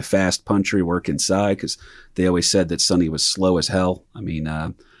got to be a fast puncher, you work inside, because they always said that Sonny was slow as hell. I mean,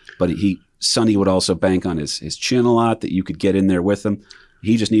 but Sonny would also bank on his chin a lot, that you could get in there with him.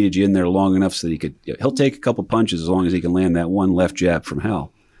 He just needed you in there long enough so that he'll take a couple punches as long as he can land that one left jab from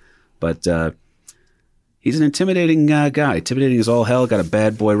hell. But he's an intimidating guy. Intimidating as all hell, got a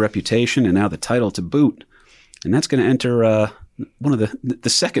bad boy reputation, and now the title to boot. And that's going to enter one of the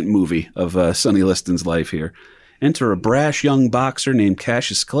second movie of Sonny Liston's life here. Enter a brash young boxer named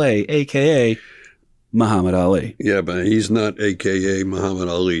Cassius Clay, a.k.a. Muhammad Ali. Yeah, but he's not AKA Muhammad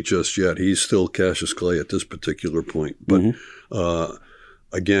Ali just yet. He's still Cassius Clay at this particular point. But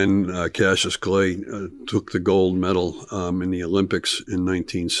again, Cassius Clay took the gold medal in the Olympics in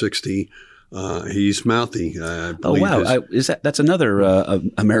 1960. He's mouthy. Oh wow! That's another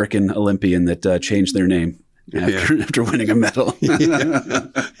American Olympian that changed their name after winning a medal.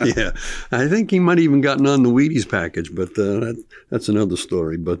 Yeah, I think he might have even gotten on the Wheaties package, but that's another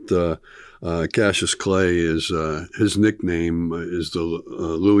story. But Cassius Clay is his nickname is the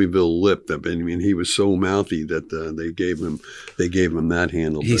Louisville Lip. I mean, he was so mouthy that they gave him that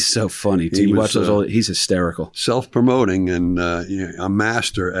handle. He's so funny too. You watch those old, he's hysterical. Self-promoting and a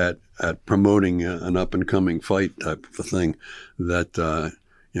master at promoting an up-and-coming fight type of a thing that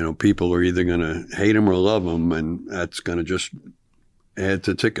people are either going to hate him or love him, and that's going to just add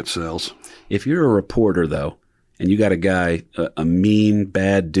to ticket sales. If you're a reporter, though, and you got a guy, a mean,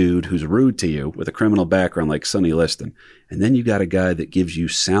 bad dude who's rude to you with a criminal background like Sonny Liston, and then you got a guy that gives you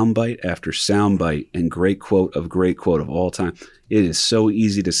soundbite after soundbite and great quote of all time, it is so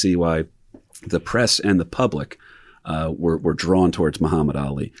easy to see why the press and the public were drawn towards Muhammad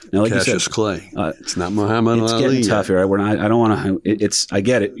Ali. Now, like Cassius you said, Clay. It's not Muhammad Ali. It's getting tough here. I don't want to. I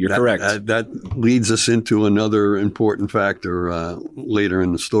get it. You're correct. That leads us into another important factor later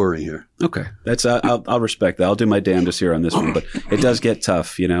in the story here. Okay, that's I'll respect that. I'll do my damnedest here on this one, but it does get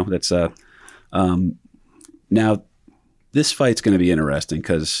tough. That's now this fight's going to be interesting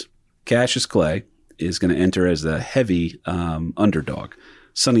because Cassius Clay is going to enter as the heavy underdog.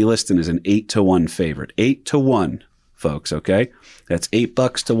 Sonny Liston is an 8-1 favorite. 8-1. Folks, okay? That's $8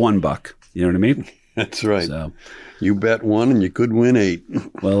 to $1. You know what I mean? That's right. So, you bet one and you could win 8.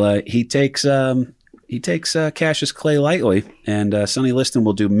 Well, he takes Cassius Clay lightly, and Sonny Liston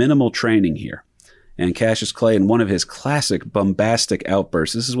will do minimal training here. And Cassius Clay, in one of his classic bombastic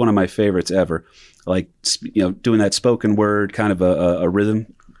outbursts, this is one of my favorites ever, like doing that spoken word kind of a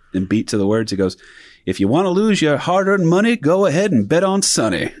rhythm and beat to the words. He goes, "If you want to lose your hard-earned money, go ahead and bet on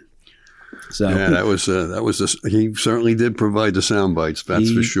Sonny." So yeah, that was he certainly did provide the sound bites,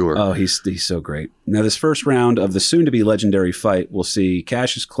 that's for sure. Oh, he's so great. Now, this first round of the soon-to-be legendary fight will see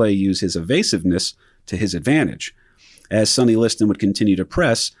Cassius Clay use his evasiveness to his advantage. As Sonny Liston would continue to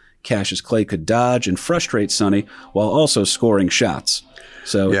press, Cassius Clay could dodge and frustrate Sonny while also scoring shots.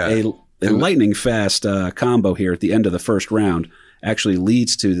 So a lightning fast combo here at the end of the first round actually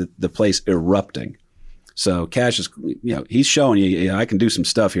leads to the place erupting. So Cassius, he's showing you, I can do some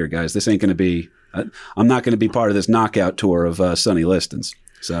stuff here, guys. This ain't going to be, I'm not going to be part of this knockout tour of Sonny Liston's.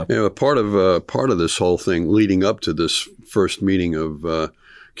 So part of this whole thing leading up to this first meeting of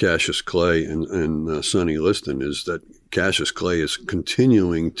Cassius Clay and Sonny Liston is that Cassius Clay is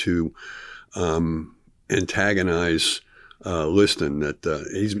continuing to antagonize Liston. That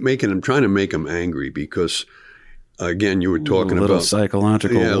he's trying to make him angry because. Again, you were talking about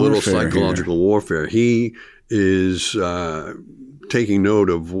psychological warfare. He is taking note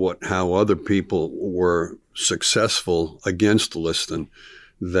of how other people were successful against Liston.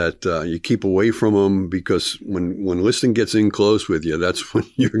 That you keep away from him because when Liston gets in close with you, that's when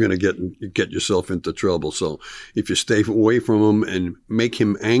you're going to get yourself into trouble. So if you stay away from him and make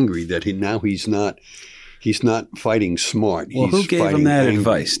him angry that he's not fighting smart. Well, who gave him that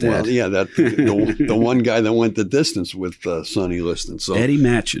advice, Dad? Well, yeah, the one guy that went the distance with Sonny Liston. So Eddie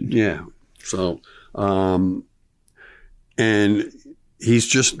Machin. Yeah. So, and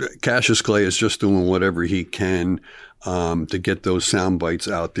Cassius Clay is just doing whatever he can to get those sound bites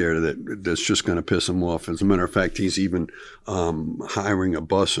out there that's just going to piss him off. As a matter of fact, he's even hiring a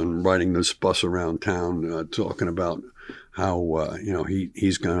bus and riding this bus around town, talking about how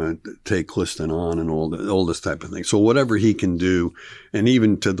he's going to take Liston on and all this type of thing. So whatever he can do, and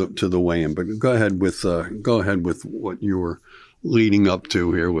even to the weigh-in. But go ahead with what you were leading up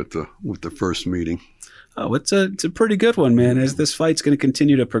to here with the first meeting. Oh, it's a pretty good one, man. As this fight's going to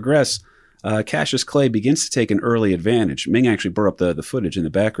continue to progress, Cassius Clay begins to take an early advantage. Ming actually brought up the footage in the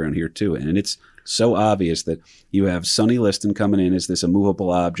background here too, and it's so obvious that you have Sonny Liston coming in as this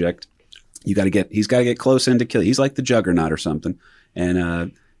immovable object. He's got to get close in to kill. He's like the Juggernaut or something.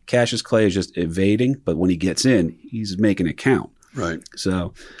 And Cassius Clay is just evading, but when he gets in, he's making it count. Right.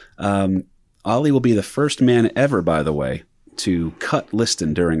 So Ali will be the first man ever, by the way, to cut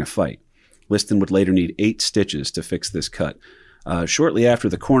Liston during a fight. Liston would later need 8 stitches to fix this cut. Shortly after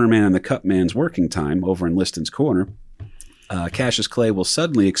the corner man and the cut man's working time over in Liston's corner, Cassius Clay will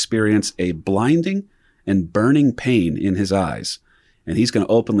suddenly experience a blinding and burning pain in his eyes. And he's going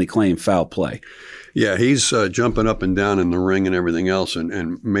to openly claim foul play. Yeah, he's jumping up and down in the ring and everything else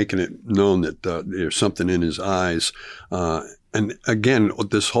and making it known that there's something in his eyes. And again,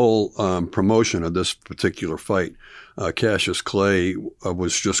 this whole promotion of this particular fight, Cassius Clay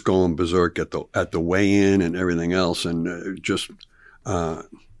was just going berserk at the weigh-in and everything else, and just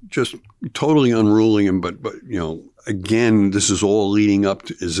totally unruly. And but again, this is all leading up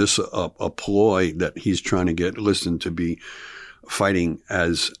to, is this a ploy that he's trying to get Liston to be fighting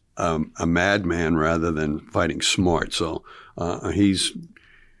as a madman rather than fighting smart? So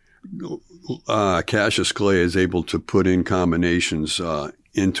Cassius Clay is able to put in combinations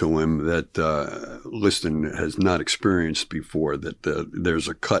into him that Liston has not experienced before. That there's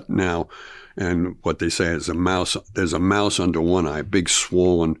a cut now, and what they say is there's a mouse under one eye, big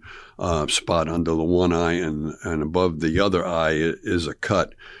swollen spot under the one eye, and above the other eye is a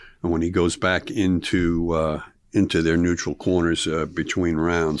cut. And when he goes back into their neutral corners between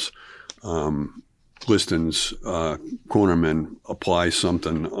rounds, Liston's cornermen apply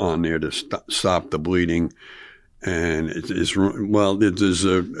something on there to stop the bleeding, and there's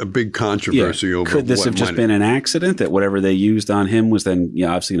a big controversy over. Could this have just been an accident that whatever they used on him was then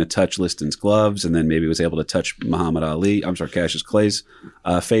obviously going to touch Liston's gloves, and then maybe was able to touch Cassius Clay's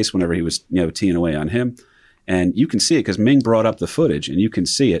face whenever he was teeing away on him, and you can see it because Ming brought up the footage, and you can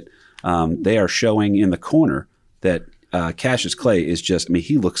see it. They are showing in the corner that Cassius Clay is just. I mean,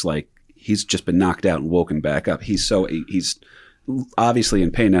 he looks like he's just been knocked out and woken back up. He's obviously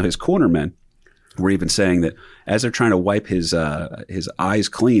in pain. Now his cornermen were even saying that as they're trying to wipe his eyes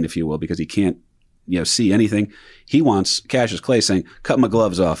clean, if you will, because he can't see anything, he wants Cassius Clay saying, "Cut my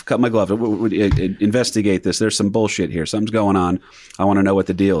gloves off. Cut my gloves. Investigate this. There's some bullshit here. Something's going on. I want to know what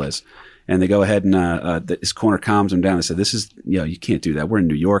the deal is." And they go ahead and his corner calms him down and said, "This is you can't do that. We're in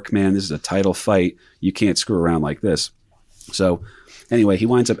New York, man. This is a title fight. You can't screw around like this." So anyway, he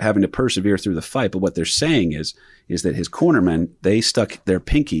winds up having to persevere through the fight. But what they're saying is that his cornermen, they stuck their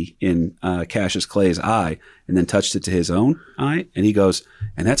pinky in Cassius Clay's eye and then touched it to his own eye. And he goes,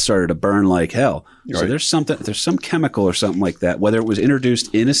 and that started to burn like hell. Right. So there's some chemical or something like that, whether it was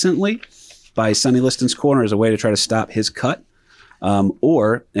introduced innocently by Sonny Liston's corner as a way to try to stop his cut, and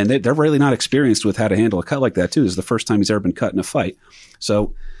they're really not experienced with how to handle a cut like that too. This is the first time he's ever been cut in a fight.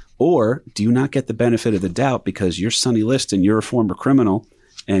 So, or do you not get the benefit of the doubt because you're Sonny Liston, you're a former criminal,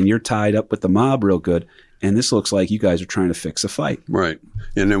 and you're tied up with the mob real good, and this looks like you guys are trying to fix a fight. Right.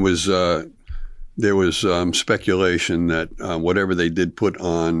 And there was speculation that whatever they did put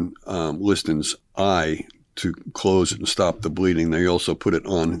on Liston's eye to close it and stop the bleeding, they also put it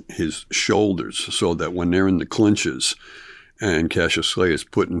on his shoulders so that when they're in the clinches and Cassius Clay is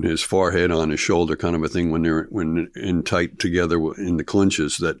putting his forehead on his shoulder, kind of a thing, when in tight together in the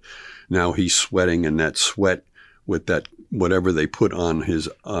clinches, that now he's sweating, and that sweat with that whatever they put on his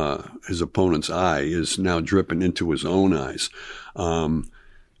opponent's eye is now dripping into his own eyes.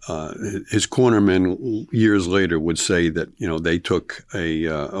 His cornermen years later would say that they took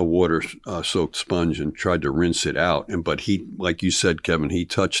a water soaked sponge and tried to rinse it out, but he, like you said, Kevin, he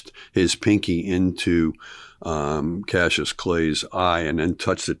touched his pinky into Cassius Clay's eye and then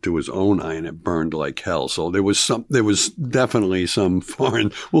touched it to his own eye, and it burned like hell. So there was definitely some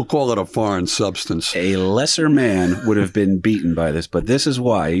foreign, we'll call it a foreign substance. A lesser man would have been beaten by this, but this is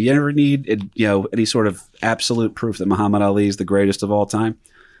why. You never need any sort of absolute proof that Muhammad Ali is the greatest of all time.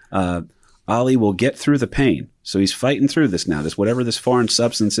 Ali will get through the pain. So he's fighting through this now. This whatever this foreign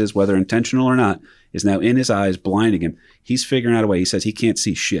substance is, whether intentional or not, is now in his eyes, blinding him. He's figuring out a way. He says he can't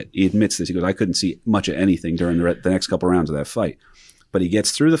see shit. He admits this. He goes, I couldn't see much of anything during the next couple rounds of that fight. But he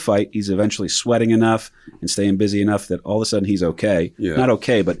gets through the fight. He's eventually sweating enough and staying busy enough that all of a sudden he's okay. Yeah. Not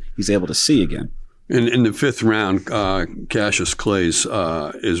okay, but he's able to see again. In the fifth round, Cassius Clay's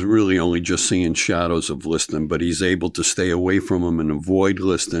is really only just seeing shadows of Liston, but he's able to stay away from him and avoid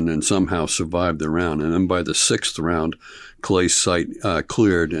Liston and somehow survive the round. And then by the sixth round, Clay's sight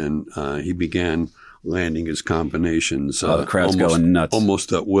cleared, and he began landing his combinations. The crowd's going nuts.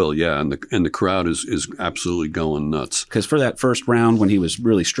 Almost at will, yeah. And the crowd is absolutely going nuts. Because for that first round, when he was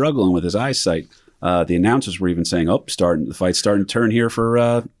really struggling with his eyesight, the announcers were even saying, the fight's starting to turn here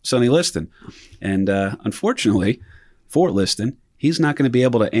for Sonny Liston. And unfortunately for Liston, he's not going to be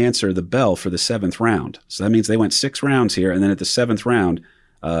able to answer the bell for the seventh round. So that means they went 6 rounds here, and then at the seventh round,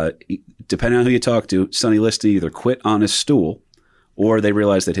 depending on who you talk to, Sonny Liston either quit on his stool, or they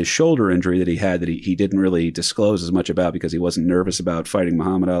realized that his shoulder injury that he had, that he didn't really disclose as much about because he wasn't nervous about fighting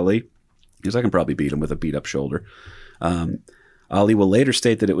Muhammad Ali. He goes, I can probably beat him with a beat-up shoulder. Ali will later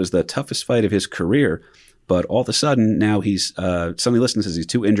state that it was the toughest fight of his career, but all of a sudden now Sonny Liston says he's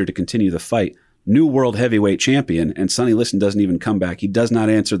too injured to continue the fight. New world heavyweight champion, and Sonny Liston doesn't even come back. He does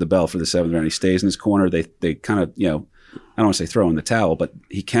not answer the bell for the seventh round. He stays in his corner. They kind of, I don't want to say throw in the towel, but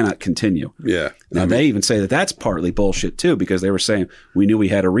he cannot continue. Yeah. Now, they even say that that's partly bullshit, too, because they were saying we knew we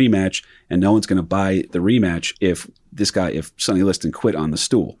had a rematch and no one's going to buy the rematch if Sonny Liston quit on the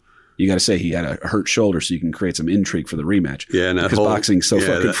stool. You got to say he had a hurt shoulder so you can create some intrigue for the rematch. Yeah, and because boxing's so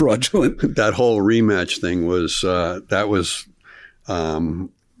fucking fraudulent. That whole rematch thing was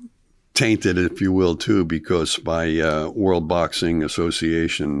tainted, if you will, too, because by World Boxing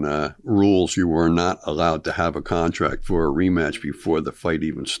Association rules, you were not allowed to have a contract for a rematch before the fight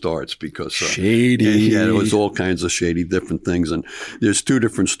even starts because shady. Yeah, there was all kinds of shady different things, and there's two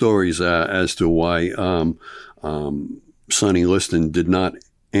different stories as to why Sonny Liston did not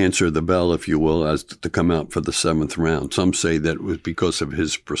answer the bell, if you will, as to come out for the 7th round. Some say that it was because of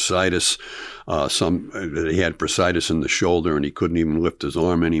his bursitis. That he had bursitis in the shoulder and he couldn't even lift his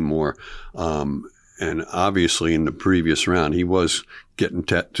arm anymore. And obviously, in the previous round, he was getting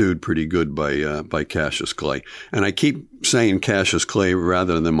tattooed pretty good by Cassius Clay. And I keep saying Cassius Clay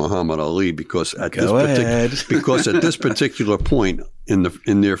rather than Muhammad Ali because at this particular point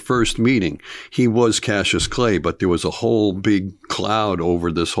in their first meeting, he was Cassius Clay, but there was a whole big cloud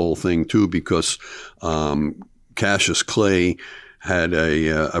over this whole thing too because Cassius Clay had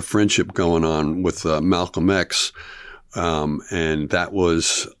a friendship going on with Malcolm X, and that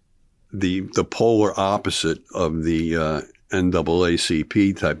was the polar opposite of the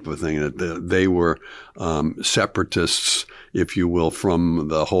NAACP type of thing. That they were separatists, if you will, from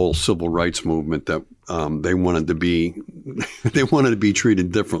the whole civil rights movement. That they wanted to be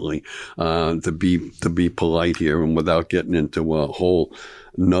treated differently, to be polite here, and without getting into a whole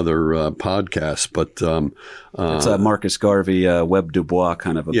another podcast. But it's a Marcus Garvey, Webb Du Bois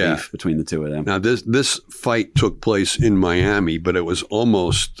kind of a beef between the two of them. Now this fight took place in Miami, but it was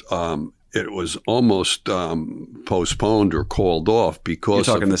almost postponed or called off because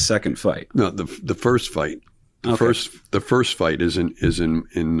you're talking the second fight. No, the first fight. The first fight is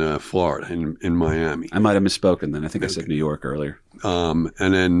in Florida, in Miami. I might have misspoken then. I think I said New York earlier. And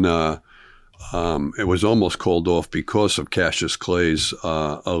then it was almost called off because of Cassius Clay's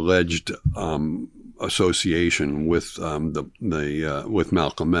alleged association with with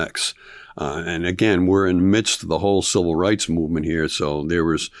Malcolm X. And again, we're in the midst of the whole civil rights movement here, so there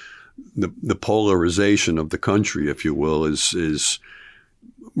was the polarization of the country, if you will, is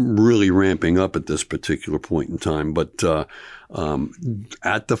really ramping up at this particular point in time. But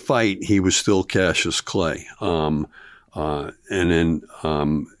at the fight, he was still Cassius Clay. And then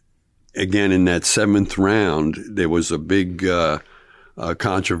again, in that 7th round, there was a big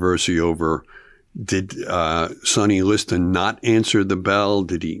controversy over, did Sonny Liston not answer the bell?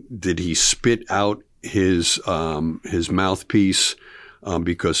 Did he spit out his mouthpiece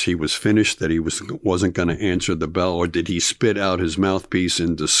because he was finished, that he wasn't going to answer the bell, or did he spit out his mouthpiece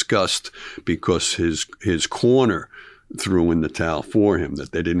in disgust because his corner threw in the towel for him,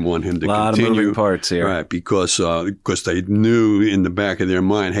 that they didn't want him to continue? A lot of moving parts here. Right, because they knew in the back of their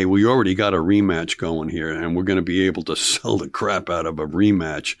mind, hey, we already got a rematch going here, and we're going to be able to sell the crap out of a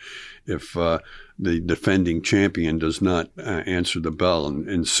rematch if the defending champion does not answer the bell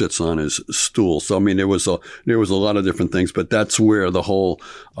and sits on his stool. So I mean, there was a lot of different things, but that's where the whole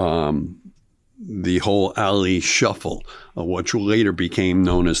Ali Shuffle, which later became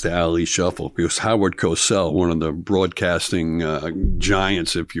known as the Ali Shuffle, because Howard Cosell, one of the broadcasting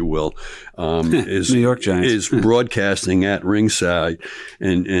giants, if you will, is New York Giants, is broadcasting at ringside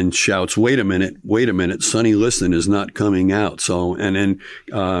and shouts, "Wait a minute, Sonny Liston is not coming out." So, and then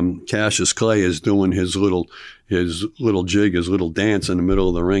Cassius Clay is doing his little jig, his little dance in the middle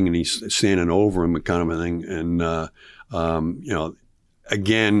of the ring, and he's standing over him, kind of a thing, and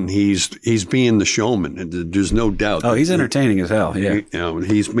again, he's being the showman. There's no doubt. Oh, he's entertaining as hell. Yeah,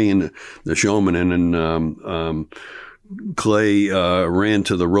 he's being the showman. And then Clay ran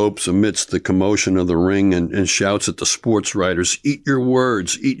to the ropes amidst the commotion of the ring and shouts at the sports writers, "Eat your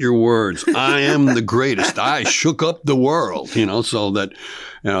words, eat your words. I am the greatest. I shook up the world." So that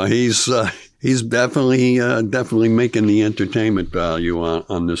he's definitely making the entertainment value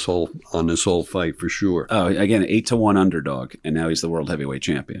on this whole fight for sure. Oh, again, 8-1 underdog, and now he's the world heavyweight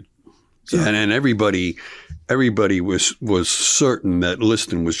champion. So. Yeah, and everybody was certain that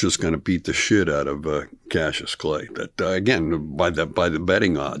Liston was just going to beat the shit out of Cassius Clay. That again, by the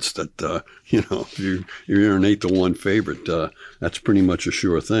betting odds, that if you're an 8-1 favorite, that's pretty much a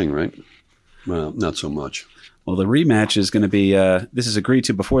sure thing, right? Well, not so much. Well, the rematch is going to be, this is agreed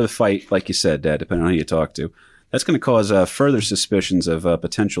to before the fight, like you said, depending on who you talk to. That's going to cause further suspicions of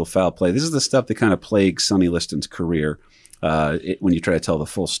potential foul play. This is the stuff that kind of plagues Sonny Liston's career when you try to tell the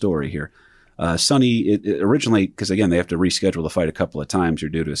full story here. Sonny, originally, because again, they have to reschedule the fight a couple of times. You're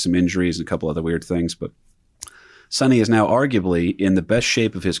due to some injuries and a couple other weird things, but Sonny is now arguably in the best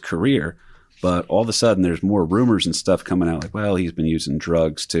shape of his career, but all of a sudden there's more rumors and stuff coming out like, well, he's been using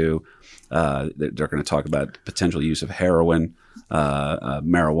drugs too. They're going to talk about potential use of heroin,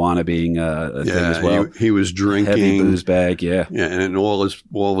 marijuana being a thing as well. He was drinking. Heavy booze bag, yeah. Yeah, and in all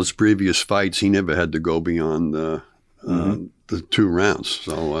his previous fights, he never had to go beyond the 2 rounds.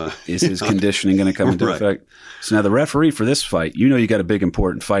 So is his conditioning going to come into effect? So now the referee for this fight, you got a big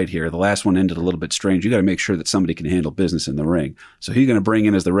important fight here. The last one ended a little bit strange. You got to make sure that somebody can handle business in the ring. So who are you going to bring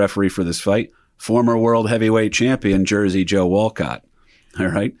in as the referee for this fight? Former world heavyweight champion Jersey Joe Walcott. All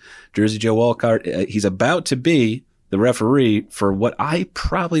right, Jersey Joe Walcott. He's about to be the referee for what I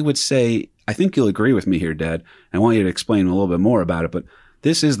probably would say. I think you'll agree with me here, Dad. I want you to explain a little bit more about it, but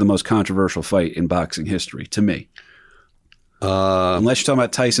this is the most controversial fight in boxing history to me. Unless you're talking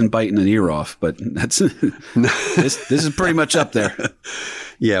about Tyson biting an ear off, but that's this is pretty much up there.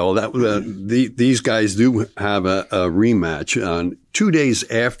 Yeah, well, these guys do have a rematch 2 days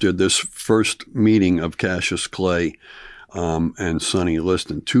after this first meeting of Cassius Clay and Sonny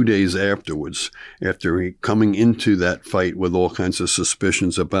Liston. 2 days afterwards, after he coming into that fight with all kinds of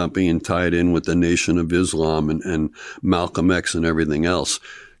suspicions about being tied in with the Nation of Islam and Malcolm X and everything else.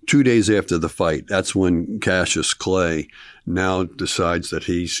 2 days after the fight, that's when Cassius Clay now decides that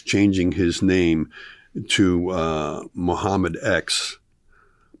he's changing his name to Muhammad X.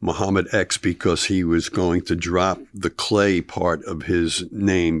 Muhammad X, because he was going to drop the Clay part of his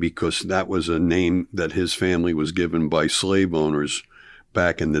name, because that was a name that his family was given by slave owners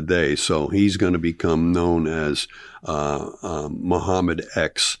back in the day. So he's going to become known as Muhammad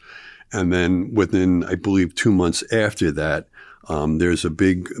X. And then within, I believe, 2 months after that, there's a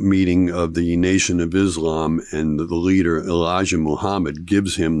big meeting of the Nation of Islam, and the leader, Elijah Muhammad,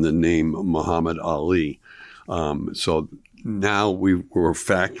 gives him the name Muhammad Ali. So now we're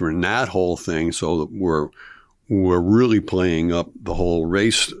factoring that whole thing, so that we're really playing up the whole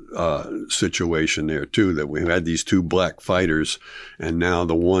race situation there too, that we had these 2 black fighters, and now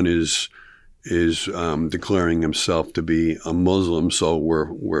the one is declaring himself to be a Muslim. So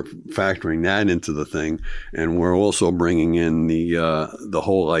we're factoring that into the thing, and we're also bringing in the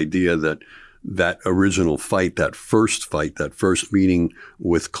whole idea that original fight, that first meeting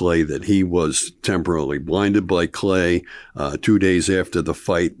with Clay, that he was temporarily blinded by Clay. 2 days after the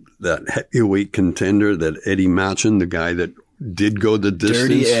fight, that heavyweight contender, that Eddie Machen, the guy that did go the distance.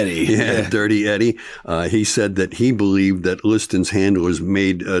 Dirty Eddie. Yeah, Dirty Eddie. He said that he believed that Liston's handlers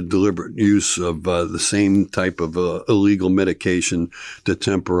made deliberate use of the same type of illegal medication to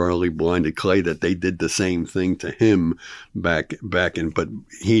temporarily blinded Clay, that they did the same thing to him back in, but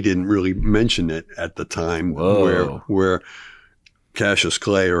he didn't really mention it at the time. Whoa. Where Cassius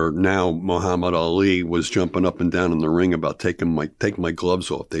Clay, or now Muhammad Ali, was jumping up and down in the ring about take my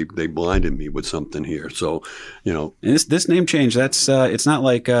gloves off. They blinded me with something here. So, And this name change, that's it's not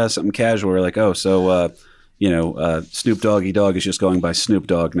like something casual, like, Snoop Doggy Dogg is just going by Snoop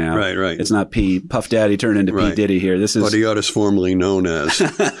Dogg now. Right. It's not Puff Daddy turned into P. Diddy here. This is what he is formerly known as.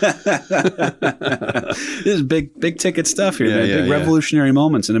 This is big ticket stuff here, man. Big revolutionary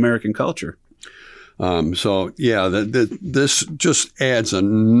moments in American culture. This just adds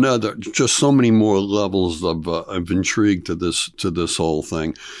just so many more levels of intrigue to this whole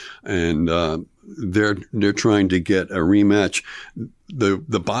thing, and they're trying to get a rematch.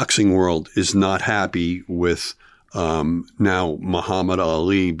 The boxing world is not happy with now Muhammad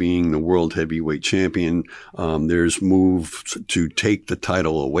Ali being the world heavyweight champion. There's moves to take the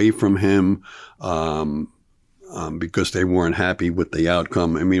title away from him. Because they weren't happy with the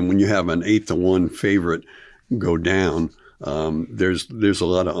outcome. I mean, when you have an 8-1 favorite go down, there's a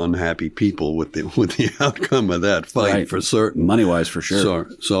lot of unhappy people with the outcome of that fight, for certain. Money-wise, for sure.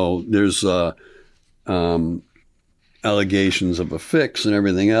 So there's allegations of a fix and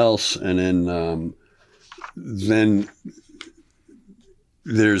everything else, and then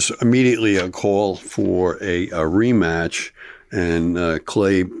there's immediately a call for a rematch. And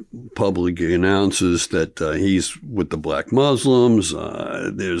Clay publicly announces that he's with the black Muslims.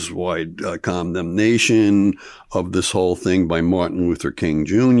 There's wide condemnation of this whole thing by Martin Luther King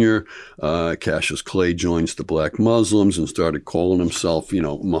Jr. Cassius Clay joins the black Muslims and started calling himself,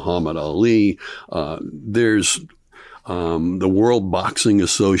 Muhammad Ali. There's the World Boxing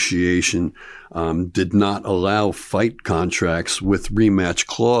Association did not allow fight contracts with rematch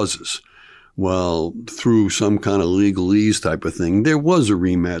clauses. Well, through some kind of legalese type of thing, there was a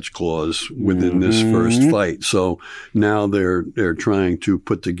rematch clause within this first fight. So now they're trying to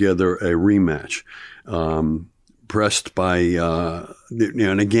put together a rematch, pressed by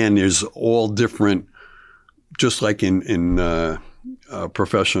and again, there's all different. Just like in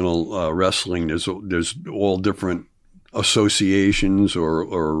professional wrestling. There's all different associations or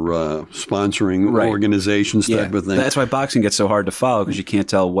sponsoring organizations type of thing. That's why boxing gets so hard to follow, because you can't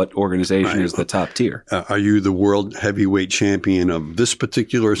tell what organization is the top tier. Are you the world heavyweight champion of this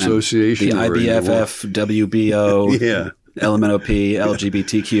particular association? The IBFF, WBO, LMNOP,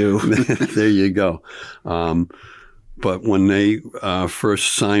 LGBTQ. There you go. But when they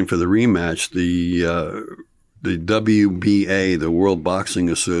first signed for the rematch, the WBA, the World Boxing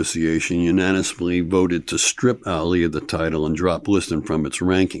Association, unanimously voted to strip Ali of the title and drop Liston from its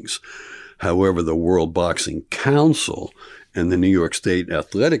rankings. However, the World Boxing Council and the New York State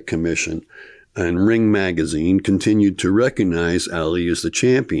Athletic Commission and Ring Magazine continued to recognize Ali as the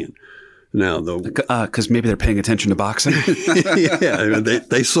champion. Now, because maybe they're paying attention to boxing.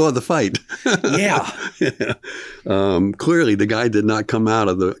 they saw the fight. Clearly, the guy did not come out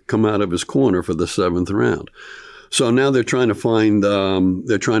of his corner for the 7th round. So now they're trying to find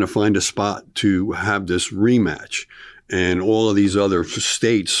a spot to have this rematch, and all of these other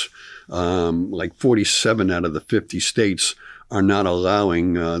states, like 47 out of the 50 states, are not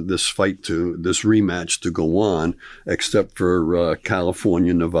allowing this rematch to go on, except for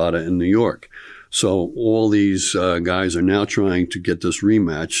California, Nevada, and New York. So all these guys are now trying to get this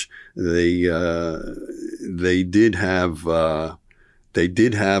rematch. They did have a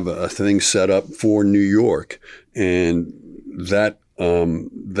thing set up for New York, and that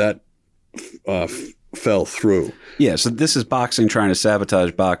fell througll Yeah, so this is boxing trying to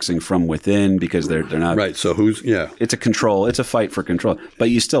sabotage boxing from within, because they're not right. So it's a fight for control. But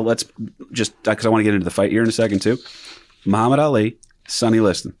you still, let's just, because I want to get into the fight here in a second too. Muhammad Ali, Sonny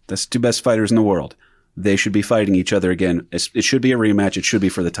Liston, that's the 2 best fighters in the world. They should be fighting each other again. It should be a rematch. It should be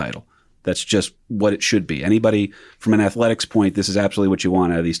for the title. That's just what it should be. Anybody from an athletics point, this is absolutely what you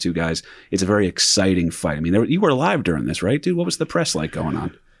want out of these 2 guys. It's a very exciting fight. I mean, you were alive during this, right, dude? What was the press like going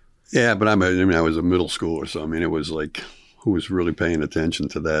on? Yeah, but I was a middle schooler, so it was like, who was really paying attention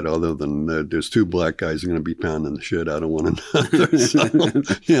to that other than there's 2 black guys who are going to be pounding the shit out of one another. So,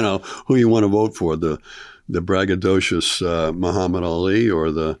 who you want to vote for, the braggadocious Muhammad Ali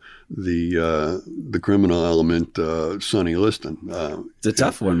or the criminal element Sonny Liston? It's a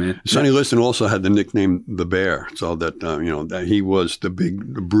tough one, man. Sonny Liston also had the nickname the Bear, so that that he was the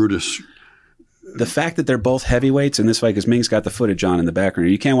Brutus. The fact that they're both heavyweights in this fight, because Ming's got the footage on in the background.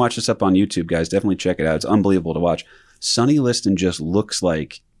 You can't watch this up on YouTube, guys. Definitely check it out. It's unbelievable to watch. Sonny Liston just looks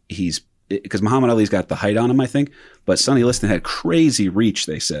like because Muhammad Ali's got the height on him, I think, but Sonny Liston had crazy reach,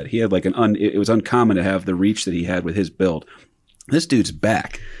 they said. He had it was uncommon to have the reach that he had with his build. This dude's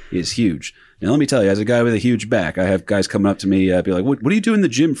back is huge. Now, let me tell you, as a guy with a huge back, I have guys coming up to me, be like, what do you do in the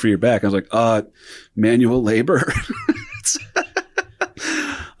gym for your back? I was like, manual labor.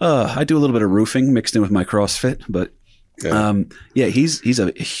 I do a little bit of roofing mixed in with my CrossFit, but he's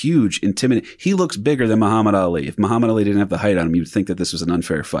a huge, intimidating. He looks bigger than Muhammad Ali. If Muhammad Ali didn't have the height on him, you'd think that this was an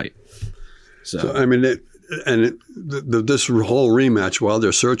unfair fight. So I mean, this whole rematch, while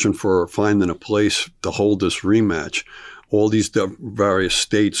they're searching for finding a place to hold this rematch, all these various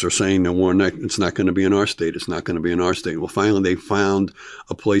states are saying that it's not going to be in our state. It's not going to be in our state. Well, finally, they found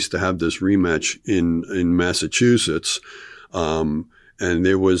a place to have this rematch in Massachusetts. And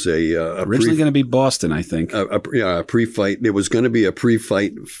there was originally going to be Boston, I think. A pre-fight. There was going to be a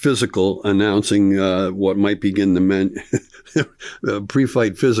pre-fight physical announcing what might begin the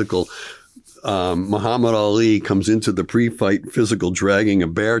pre-fight physical. Muhammad Ali comes into the pre-fight physical dragging a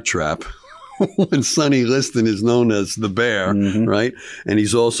bear trap. When Sonny Liston is known as the Bear, right? And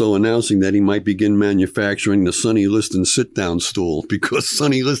he's also announcing that he might begin manufacturing the Sonny Liston sit-down stool, because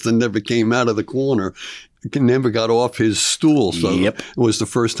Sonny Liston never came out of the corner, never got off his stool. So It was the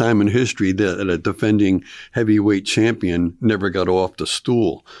first time in history that a defending heavyweight champion never got off the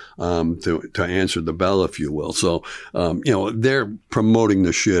stool to answer the bell, if you will. So, they're promoting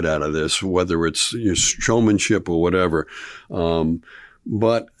the shit out of this, whether it's showmanship or whatever.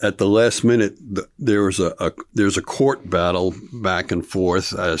 But at the last minute, there's a court battle back and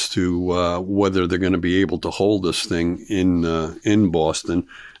forth as to whether they're going to be able to hold this thing in Boston,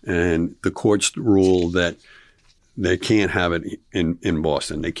 and the courts rule that they can't have it in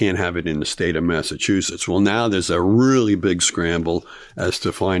Boston. They can't have it in the state of Massachusetts. Well, now there's a really big scramble as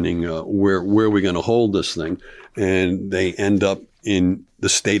to finding where we're going to hold this thing, and they end up in the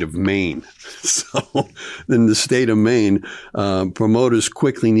state of Maine. So in the state of Maine, promoters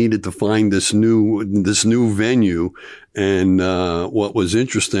quickly needed to find this new venue. And what was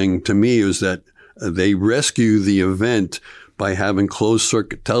interesting to me is that they rescue the event by having closed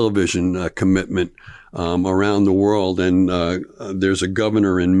circuit television commitment around the world. And there's a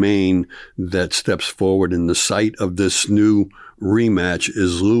governor in Maine that steps forward in the site of this new rematch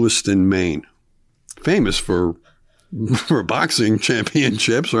is Lewiston, Maine, famous for boxing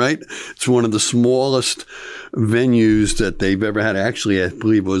championships, right? It's one of the smallest venues that they've ever had. Actually, I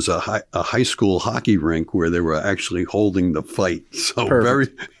believe it was a high school hockey rink where they were actually holding the fight. So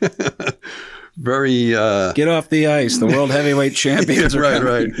Perfect. very Get off the ice. The world heavyweight champions are coming.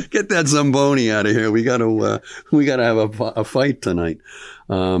 right. Get that Zamboni out of here. We got to have a fight tonight.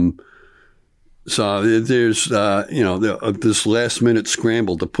 So there's, this last minute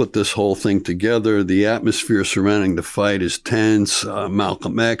scramble to put this whole thing together. The atmosphere surrounding the fight is tense.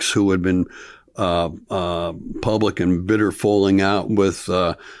 Malcolm X, who had been public and bitter falling out with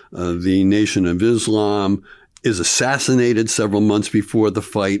the Nation of Islam, is assassinated several months before the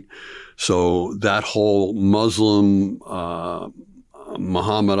fight. So that whole Muslim,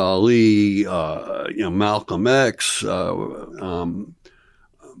 Muhammad Ali, Malcolm X,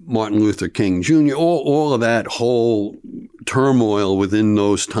 Martin Luther King Jr., all of that whole turmoil within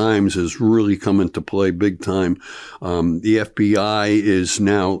those times has really come into play big time. The FBI is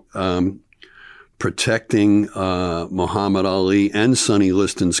now protecting Muhammad Ali and Sonny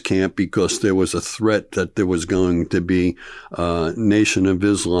Liston's camp because there was a threat that there was going to be Nation of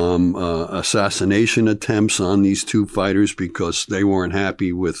Islam assassination attempts on these two fighters because they weren't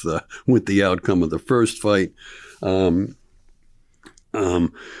happy with the outcome of the first fight.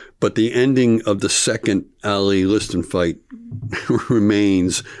 But the ending of the second Ali Liston fight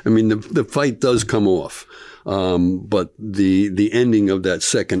remains. I mean, the fight does come off, but the ending of that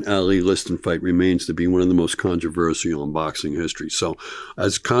second Ali Liston fight remains to be one of the most controversial in boxing history. So,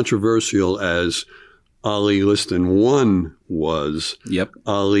 as controversial as Ali Liston 1 was,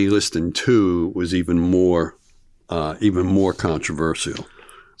 Ali Liston 2 was even more controversial.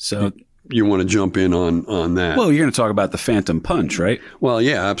 So. You want to jump in on that? Well, you're going to talk about the Phantom Punch, right? Well,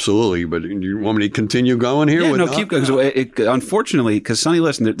 yeah, absolutely. But you want me to continue going here? Yeah, keep going. Unfortunately, because Sonny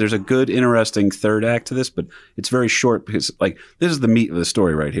Liston, there's a good, interesting third act to this, but it's very short because, this is the meat of the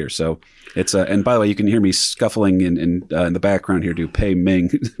story right here. So it's and by the way, you can hear me scuffling in the background here to pay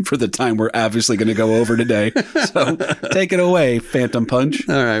Ming for the time we're obviously going to go over today. So take it away, Phantom Punch.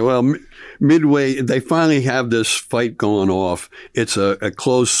 All right. Well, midway, they finally have this fight going off. It's a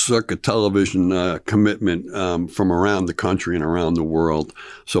closed circuit television commitment from around the country and around the world.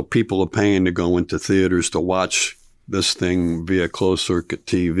 So people are paying to go into theaters to watch this thing via closed circuit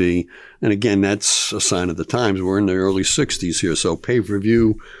TV. And again, that's a sign of the times. We're in the early 60s here. So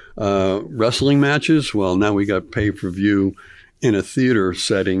pay-per-view wrestling matches. Well, now we got pay-per-view in a theater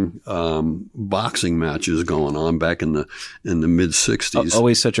setting, boxing matches going on back in the mid 60s.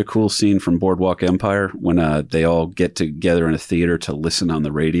 Always such a cool scene from Boardwalk Empire when they all get together in a theater to listen on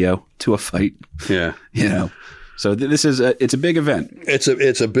the radio to a fight. Yeah, So this is it's a big event. It's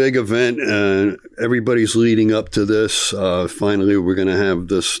a big event. Everybody's leading up to this. Finally, we're going to have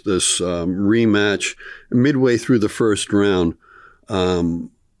this rematch midway through the first round.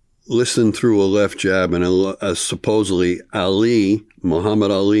 Liston threw a left jab, and supposedly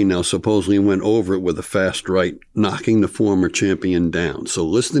Muhammad Ali now supposedly went over it with a fast right, knocking the former champion down. So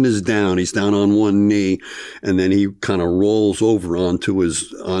Liston is down. He's down on one knee, and then he kind of rolls over onto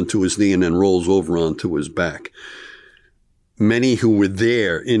his knee and then rolls over onto his back. Many who were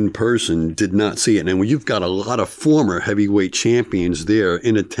there in person did not see it. And when you've got a lot of former heavyweight champions there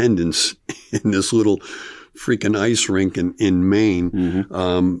in attendance in this little freaking ice rink in Maine.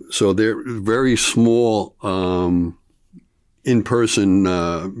 Mm-hmm. So they're very small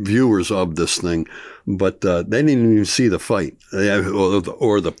in-person viewers of this thing, but they didn't even see the fight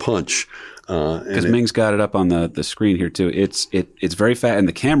or the punch. Because Ming's got it up on the screen here too. It's very fat, and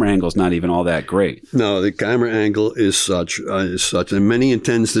the camera angle is not even all that great. No, the camera angle is such, and many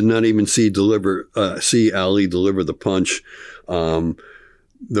intends did not even see Ali deliver the punch.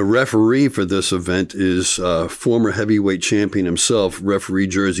 The referee for this event is former heavyweight champion himself, referee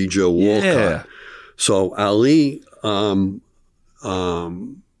Jersey Joe Walcott. Yeah. So Ali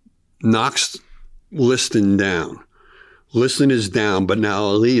knocks Liston down. Liston is down, but now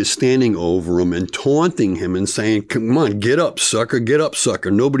Ali is standing over him and taunting him and saying, "Come on, get up, sucker, get up,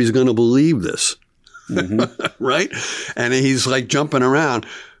 sucker. Nobody's going to believe this." Mm-hmm. Right? And he's like jumping around.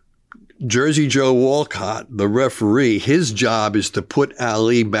 Jersey Joe Walcott, the referee, his job is to put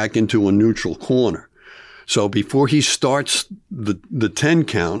Ali back into a neutral corner. So before he starts the 10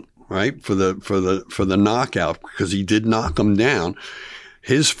 count, right, for the knockout, because he did knock him down,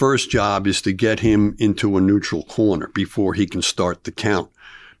 his first job is to get him into a neutral corner before he can start the count.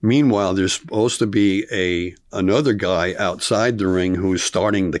 Meanwhile, there's supposed to be another guy outside the ring who is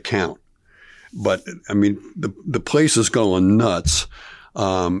starting the count. But I mean, the place is going nuts.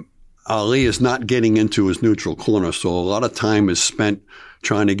 Ali is not getting into his neutral corner, so a lot of time is spent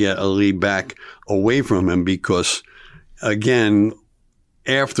trying to get Ali back away from him because, again,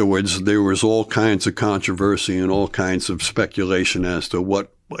 afterwards there was all kinds of controversy and all kinds of speculation as to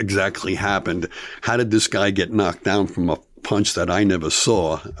what exactly happened. How did this guy get knocked down from a punch that I never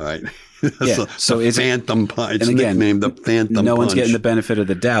saw? All right. Yeah. So it's Phantom Punch. It's nicknamed the Phantom Punch. No one's getting the benefit of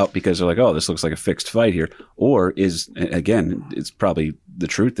the doubt because they're like, oh, this looks like a fixed fight here. Or again, it's probably the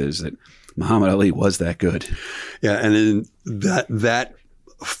truth is that Muhammad Ali was that good. Yeah. And then that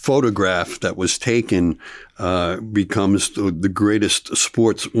photograph that was taken becomes one of the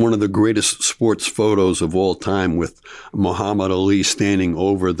greatest sports photos of all time, with Muhammad Ali standing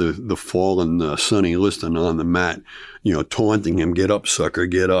over the fallen Sonny Liston on the mat, taunting him, "Get up, sucker,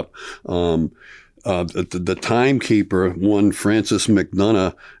 get up." The timekeeper, one Francis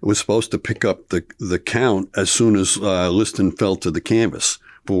McDonough, was supposed to pick up the count as soon as Liston fell to the canvas.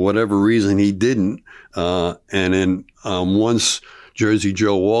 For whatever reason, he didn't. And then once Jersey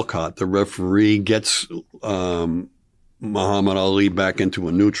Joe Walcott, the referee, gets Muhammad Ali back into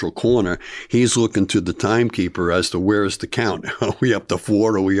a neutral corner, he's looking to the timekeeper as to where's the count. Are we up to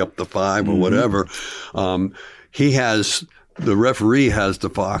 4? Are we up to 5 or whatever? The referee has the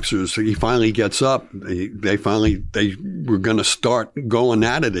boxers. So he finally gets up. They were going to start going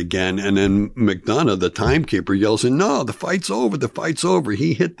at it again. And then McDonough, the timekeeper, yells in, "No, the fight's over. The fight's over."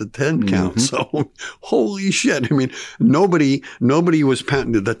 He hit the 10 count. So holy shit. I mean, nobody was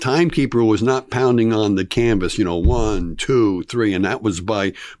pounding. The timekeeper was not pounding on the canvas, 1, 2, 3. And that was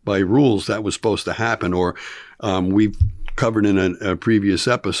by rules that was supposed to happen. Or we've covered in a previous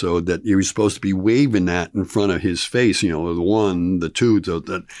episode that he was supposed to be waving that in front of his face, the 1, the 2, so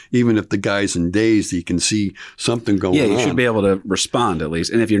that even if the guy's in daze, he can see something going on. Yeah, you should be able to respond at least.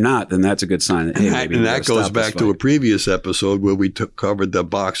 And if you're not, then that's a good sign that, hey, maybe and that goes back to a previous episode where we covered the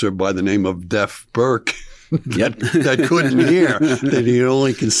boxer by the name of Deaf Burke. Yep. that couldn't hear, that he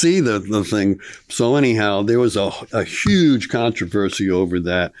only can see the thing. So anyhow, there was a huge controversy over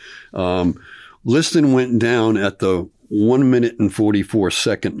that. Liston went down at the 1 minute and 44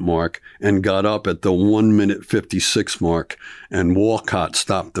 second mark and got up at the 1 minute 56 mark, and Walcott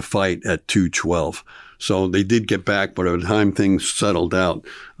stopped the fight at 2:12. So they did get back, but by the time things settled out,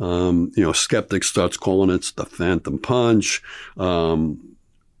 skeptics starts calling it the Phantom Punch.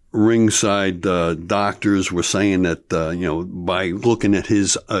 Ringside doctors were saying that by looking at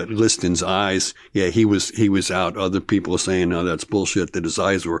his Liston's eyes, he was out. Other people are saying, no, that's bullshit, that his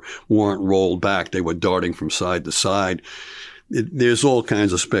eyes weren't rolled back; they were darting from side to side. There's all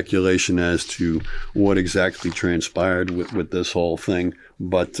kinds of speculation as to what exactly transpired with this whole thing,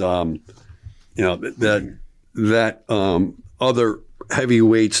 but other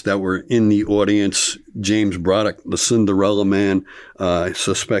heavyweights that were in the audience, James Braddock, the Cinderella Man,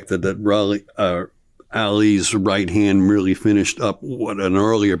 suspected that Ali's right hand really finished up what an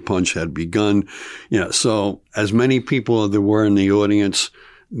earlier punch had begun. So as many people as there were in the audience,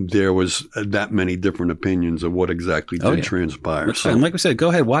 there was that many different opinions of what exactly did transpire. So, and like we said, go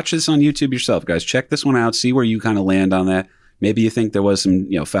ahead, watch this on YouTube yourself, guys. Check this one out. See where you kind of land on that. Maybe you think there was some,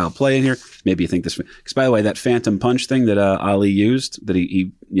 foul play in here. Maybe you think this. Because by the way, that Phantom Punch thing that Ali used, that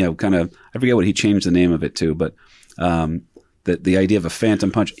he kind of, I forget what he changed the name of it to, but the idea of a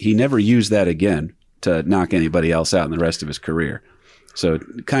Phantom Punch, he never used that again to knock anybody else out in the rest of his career. So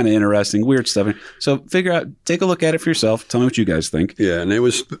kind of interesting, weird stuff. So take a look at it for yourself. Tell me what you guys think. Yeah, and there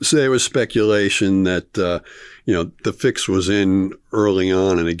was speculation that the fix was in early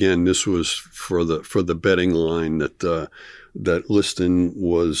on, and again, this was for the betting line that Liston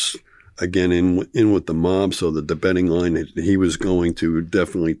was again in with the mob, so that the betting line that he was going to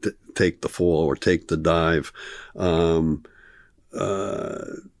definitely take the fall or take the dive.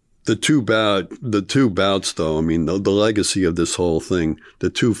 The two bouts, though, I mean, the legacy of this whole thing, the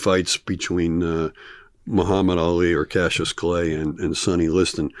two fights between Muhammad Ali or Cassius Clay and Sonny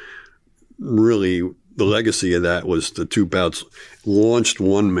Liston, really the legacy of that was the two bouts launched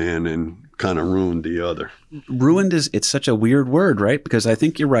one man and kind of ruined the other. Ruined it's such a weird word, right? Because I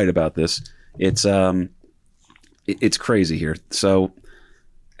think you're right about this. It's crazy here. So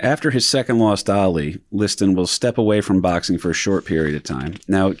after his second loss to Ali, Liston will step away from boxing for a short period of time.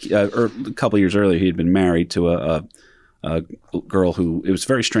 Now, a couple years earlier, he had been married to a girl who, it was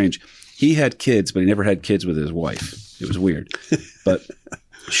very strange. He had kids, but he never had kids with his wife. It was weird. But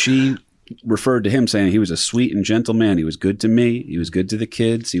she referred to him saying he was a sweet and gentle man. He was good to me. He was good to the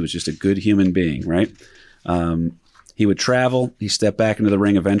kids. He was just a good human being, right? He would travel. He stepped back into the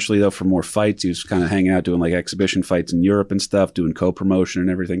ring eventually, though, for more fights. He was kind of hanging out doing like exhibition fights in Europe and stuff, doing co-promotion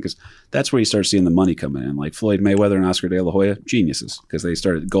and everything, because that's where you start seeing the money coming in. Like Floyd Mayweather and Oscar De La Hoya, geniuses, because they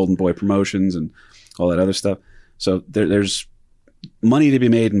started Golden Boy Promotions and all that other stuff. So there's money to be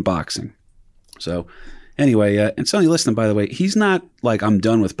made in boxing. So anyway, and Sonny Liston, by the way, he's not like I'm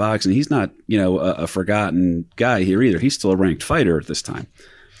done with boxing. He's not, a forgotten guy here either. He's still a ranked fighter at this time.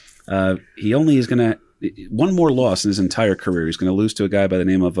 He only is going to one more loss in his entire career. He's going to lose to a guy by the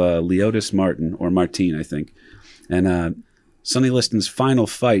name of Leotis Martin, or Martin, I think. And Sonny Liston's final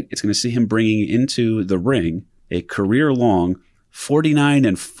fight, it's going to see him bringing into the ring a career-long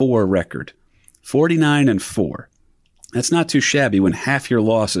 49-4 record. 49-4. That's not too shabby when half your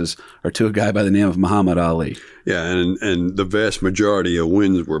losses are to a guy by the name of Muhammad Ali. Yeah, and the vast majority of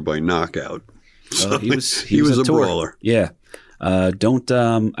wins were by knockout. So he was a brawler. Yeah. I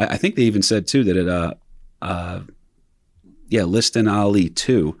think they even said too that Liston Ali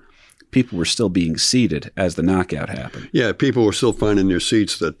 2, people were still being seated as the knockout happened. Yeah, people were still finding their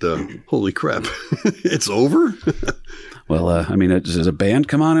seats that, holy crap, it's over? Well, does a band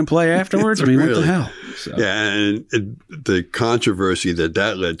come on and play afterwards? What the hell? So. Yeah, and the controversy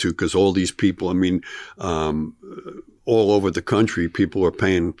that led to, because all these people, all over the country, people are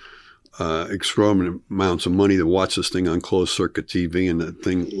paying exorbitant amounts of money to watch this thing on closed circuit TV, and the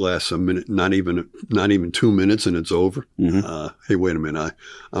thing lasts a minute, not even 2 minutes, and it's over. Mm-hmm. Hey, wait a minute,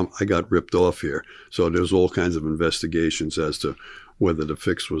 I got ripped off here. So there's all kinds of investigations as to whether the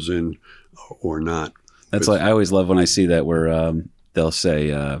fix was in or not. That's like, I always love when I see that where they'll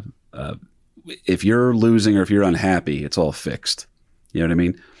say, if you're losing or if you're unhappy, it's all fixed. You know what I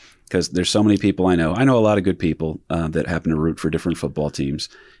mean? Because there's so many people I know. I know a lot of good people that happen to root for different football teams.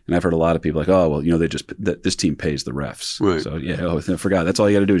 And I've heard a lot of people like, oh, well, this team pays the refs. Right. So, I forgot. That's all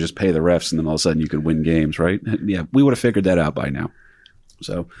you got to do is just pay the refs, and then all of a sudden you could win games, right? Yeah, we would have figured that out by now.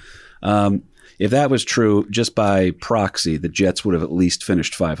 So, if that was true, just by proxy, the Jets would have at least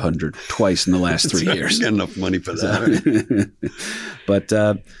finished 500 twice in the last 3 years. Got enough money for that. But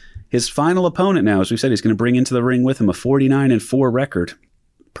his final opponent now, as we said, he's going to bring into the ring with him a 49-4 record.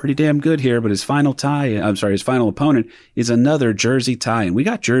 Pretty damn good here, but his final opponent is another Jersey tie-in. We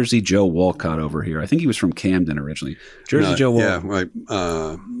got Jersey Joe Walcott over here. I think he was from Camden originally. Joe Walcott. Yeah, right.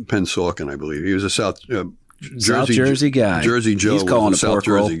 Pennsauken, I believe. He was a South Jersey guy. Jersey Joe. He's calling a South pork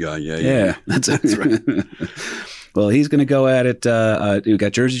roll. Jersey guy. Yeah. That's right. Well, he's going to go at it. We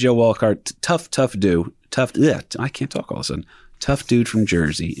got Jersey Joe Walcott, tough dude. I can't talk all of a sudden. Tough dude from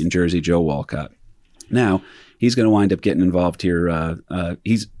Jersey in Jersey Joe Walcott. Now, he's going to wind up getting involved here.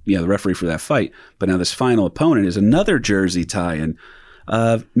 He's the referee for that fight. But now this final opponent is another Jersey tie-in.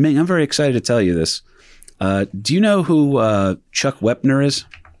 Ming, I'm very excited to tell you this. Do you know who Chuck Wepner is?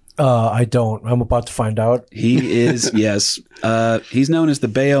 I don't. I'm about to find out. He is, yes. He's known as the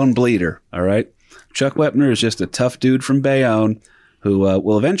Bayonne Bleeder, all right? Chuck Wepner is just a tough dude from Bayonne who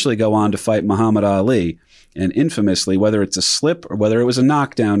will eventually go on to fight Muhammad Ali. And infamously, whether it's a slip or whether it was a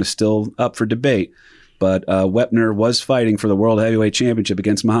knockdown is still up for debate. But Wepner was fighting for the World Heavyweight Championship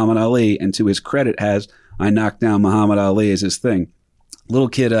against Muhammad Ali, and to his credit has, I knocked down Muhammad Ali as his thing. Little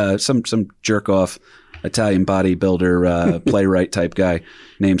kid, some jerk-off Italian bodybuilder, playwright type guy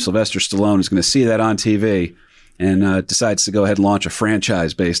named Sylvester Stallone is going to see that on TV and decides to go ahead and launch a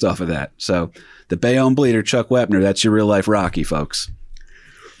franchise based off of that. So the Bayonne Bleeder, Chuck Wepner, that's your real-life Rocky, folks.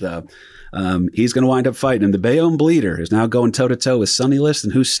 So he's going to wind up fighting him. The Bayonne Bleeder is now going toe-to-toe with Sonny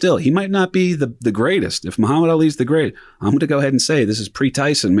Liston, who's still, he might not be the greatest. If Muhammad Ali's the great, I'm going to go ahead and say this is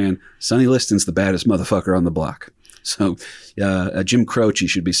pre-Tyson, man. Sonny Liston's the baddest motherfucker on the block. So Jim Croce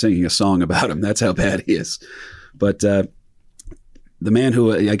should be singing a song about him. That's how bad he is. But the man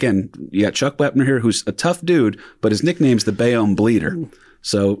who, again, you got Chuck Wepner here, who's a tough dude, but his nickname's the Bayonne Bleeder.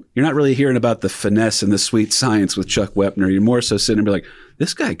 So you're not really hearing about the finesse and the sweet science with Chuck Wepner. You're more so sitting and be like,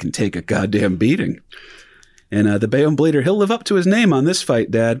 this guy can take a goddamn beating. And the Bayonne Bleeder, he'll live up to his name on this fight,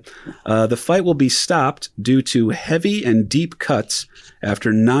 Dad. The fight will be stopped due to heavy and deep cuts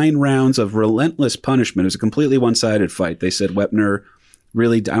after 9 rounds of relentless punishment. It was a completely one-sided fight. They said Wepner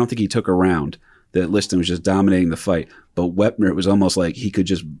really, I don't think he took a round. That Liston was just dominating the fight. But Wepner, it was almost like he could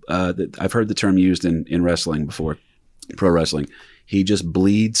just, I've heard the term used in wrestling before, pro wrestling. He just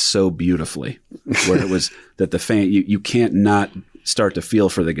bleeds so beautifully, where it was that the fan, you can't not start to feel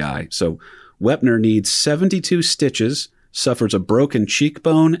for the guy. So Wepner needs 72 stitches, suffers a broken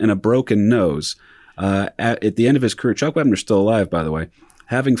cheekbone and a broken nose. At the end of his career, Chuck Wepner's still alive, by the way,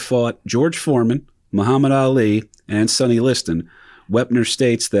 having fought George Foreman, Muhammad Ali, and Sonny Liston, Wepner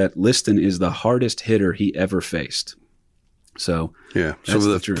states that Liston is the hardest hitter he ever faced. So Yeah. So that's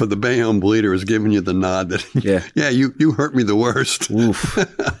the truth. for the Bayonne Bleeder is giving you the nod that Yeah. you hurt me the worst. Oof.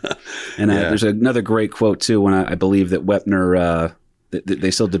 And there's another great quote too. When I believe that Wepner,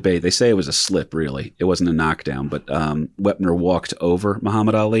 they still debate. They say it was a slip. Really, it wasn't a knockdown. But Wepner walked over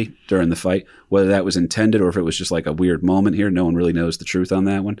Muhammad Ali during the fight. Whether that was intended or if it was just like a weird moment here, no one really knows the truth on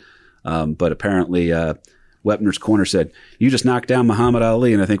that one. But apparently, Wepner's corner said, "You just knocked down Muhammad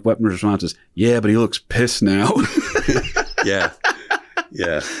Ali," and I think Wepner's response is, "Yeah, but he looks pissed now." Yeah.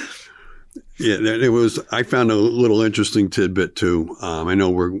 It was. I found a little interesting tidbit too. I know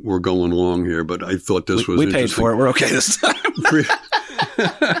we're going long here, but I thought this was. We paid for it. We're okay this time.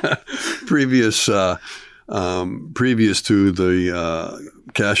 Previous to the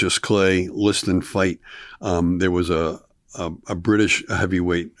Cassius Clay Liston fight, there was a British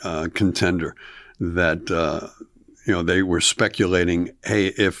heavyweight contender that they were speculating, hey,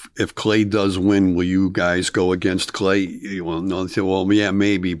 if Clay does win, will you guys go against Clay? Well, no, they said, well, yeah,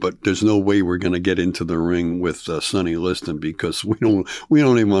 maybe, but there's no way we're going to get into the ring with Sonny Liston because we don't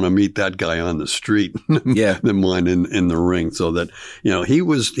even want to meet that guy on the street. Than one in the ring. So that he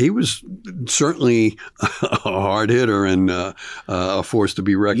was certainly a hard hitter and a force to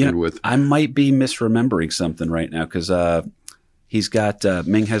be reckoned with. I might be misremembering something right now because. He's got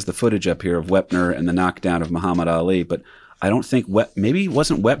Ming has the footage up here of Wepner and the knockdown of Muhammad Ali, but I don't think maybe it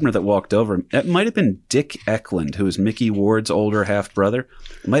wasn't Wepner that walked over him. It might have been Dick Eklund, who is Mickey Ward's older half brother.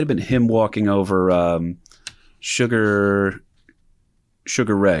 It might have been him walking over Sugar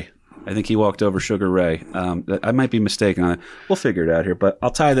Ray. I think he walked over Sugar Ray. I might be mistaken on it. We'll figure it out here, but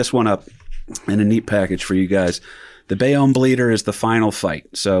I'll tie this one up in a neat package for you guys. The Bayonne Bleeder is the final fight.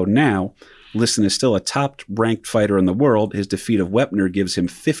 So now. Liston is still a top-ranked fighter in the world. His defeat of Wepner gives him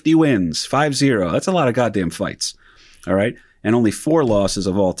 50 wins, 5-0. That's a lot of goddamn fights, all right? And only 4 losses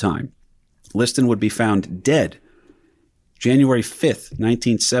of all time. Liston would be found dead January 5th,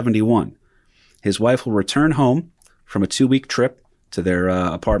 1971. His wife will return home from a 2-week trip to their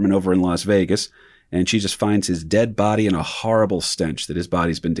apartment over in Las Vegas, and she just finds his dead body in a horrible stench that his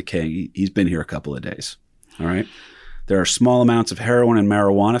body's been decaying. He's been here a couple of days, all right? There are small amounts of heroin and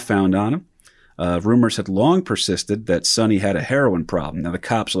marijuana found on him. Rumors had long persisted that Sonny had a heroin problem. Now, the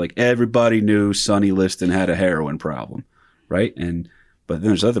cops are like, everybody knew Sonny Liston had a heroin problem, right? But then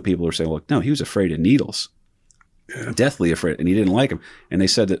there's other people who are saying, look, no, he was afraid of needles. Yeah. Deathly afraid, and he didn't like him. And they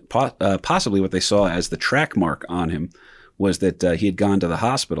said that possibly what they saw as the track mark on him was that he had gone to the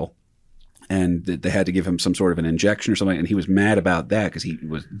hospital and that they had to give him some sort of an injection or something, and he was mad about that because he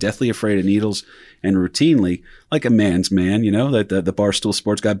was deathly afraid of needles and routinely, like a man's man, that the Barstool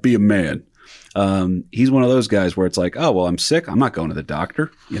Sports guy, be a man. He's one of those guys where it's like, oh, well, I'm sick. I'm not going to the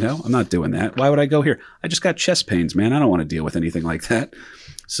doctor. I'm not doing that. Why would I go here? I just got chest pains, man. I don't want to deal with anything like that.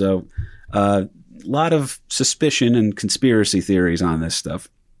 So a lot of suspicion and conspiracy theories on this stuff.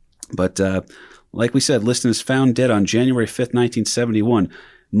 But like we said, Liston is found dead on January 5th, 1971.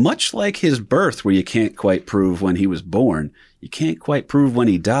 Much like his birth, where you can't quite prove when he was born, you can't quite prove when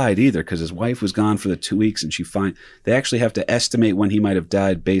he died either, because his wife was gone for the 2 weeks, and they actually have to estimate when he might have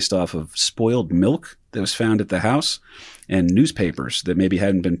died based off of spoiled milk that was found at the house and newspapers that maybe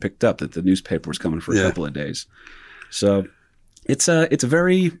hadn't been picked up, that the newspaper was coming for a couple of days. So it's a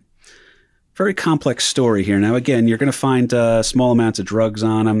very, very complex story here. Now, again, you're going to find small amounts of drugs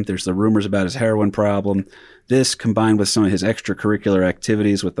on him. There's the rumors about his heroin problem. This, combined with some of his extracurricular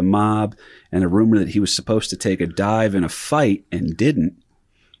activities with the mob and a rumor that he was supposed to take a dive in a fight and didn't,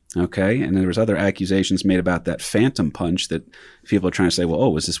 okay? And there was other accusations made about that phantom punch that people are trying to say,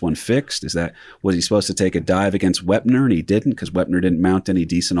 well, was this one fixed? Was he supposed to take a dive against Wepner and he didn't because Wepner didn't mount any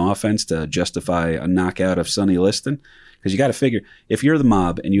decent offense to justify a knockout of Sonny Liston? Because you got to figure, if you're the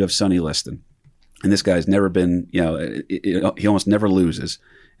mob and you have Sonny Liston, and this guy's never been, he almost never loses,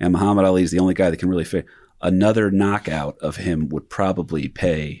 and Muhammad Ali is the only guy that can really fit. Another knockout of him would probably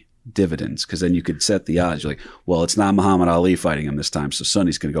pay dividends because then you could set the odds. You're like, well, it's not Muhammad Ali fighting him this time, so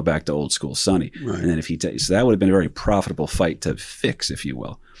Sonny's going to go back to old school Sonny. Right. And then if so that would have been a very profitable fight to fix, if you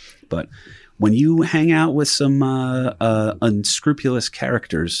will. But when you hang out with some unscrupulous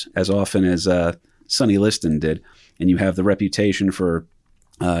characters as often as Sonny Liston did, and you have the reputation for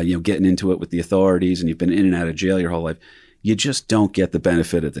getting into it with the authorities, and you've been in and out of jail your whole life, you just don't get the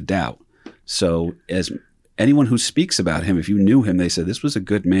benefit of the doubt. So as anyone who speaks about him, if you knew him, they said this was a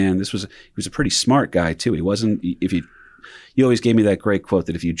good man. He was a pretty smart guy too. He wasn't. If you always gave me that great quote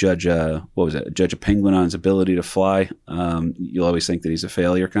that if you judge judge a penguin on his ability to fly, you'll always think that he's a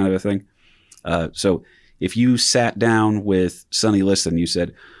failure, kind of a thing. So if you sat down with Sonny Liston, you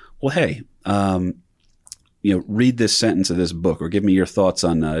said, well, hey, read this sentence of this book, or give me your thoughts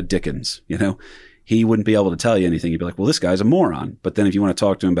on Dickens. he wouldn't be able to tell you anything. You'd be like, well, this guy's a moron. But then if you want to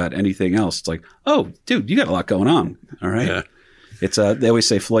talk to him about anything else, it's like, oh, dude, you got a lot going on. All right. Yeah. It's they always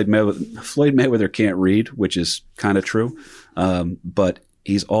say Floyd Mayweather can't read, which is kind of true. But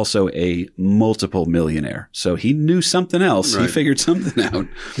he's also a multiple millionaire. So he knew something else. Right. He figured something out.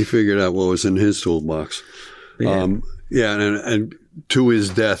 He figured out what was in his toolbox. Yeah. And to his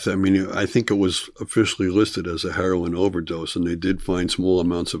death, I mean, I think it was officially listed as a heroin overdose, and they did find small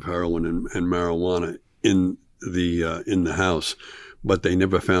amounts of heroin and marijuana in the house, but they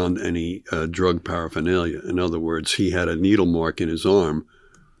never found any drug paraphernalia. In other words, he had a needle mark in his arm,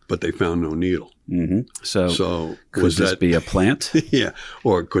 but they found no needle. Mm-hmm. So could was this that be a plant? Yeah,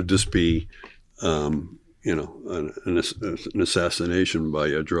 or could this be, an assassination by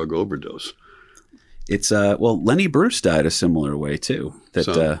a drug overdose? It's Lenny Bruce died a similar way too.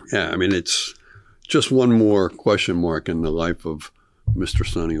 I mean, it's just one more question mark in the life of Mr.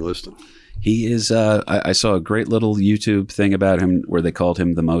 Sonny Liston. He is. I saw a great little YouTube thing about him where they called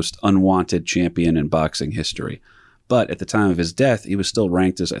him the most unwanted champion in boxing history. But at the time of his death, he was still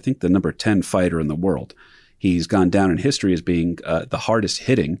ranked as, I think, the number 10 fighter in the world. He's gone down in history as being the hardest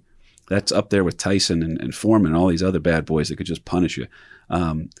hitting. That's up there with Tyson and Foreman and all these other bad boys that could just punish you.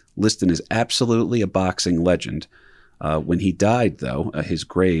 Liston is absolutely a boxing legend. When he died, though, his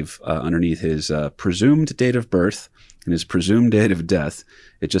grave underneath his presumed date of birth and his presumed date of death,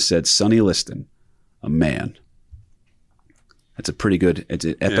 it just said Sonny Liston, a man. That's a pretty good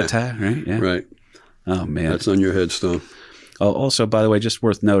epitaph, right? Yeah. Right. Oh, man. That's on your headstone. Oh, also, by the way, just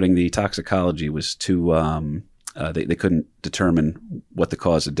worth noting, the toxicology was too they couldn't determine what the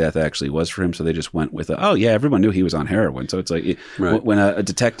cause of death actually was for him, so they just went with, everyone knew he was on heroin. So it's like when a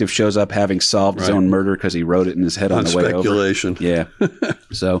detective shows up having solved his own murder because he wrote it in his head on the way over. Speculation. Yeah.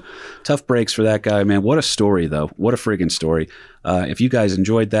 So tough breaks for that guy, man. What a story, though. What a friggin' story. If you guys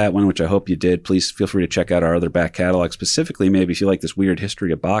enjoyed that one, which I hope you did, please feel free to check out our other back catalog, specifically maybe if you like this weird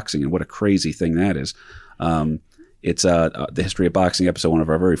history of boxing and what a crazy thing that is. It's the History of Boxing episode, one of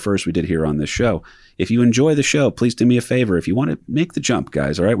our very first we did here on this show. If you enjoy the show, please do me a favor. If you want to make the jump,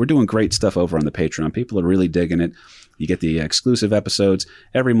 guys, all right? We're doing great stuff over on the Patreon. People are really digging it. You get the exclusive episodes.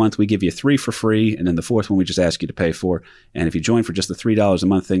 Every month we give you 3 for free, and then the 4th one we just ask you to pay for. And if you join for just the $3 a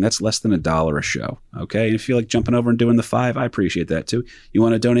month thing, that's less than $1 a show, okay? And if you feel like jumping over and doing the 5, I appreciate that too. You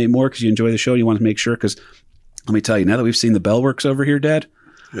want to donate more because you enjoy the show, you want to make sure, because let me tell you, now that we've seen the Bellworks over here, Dad,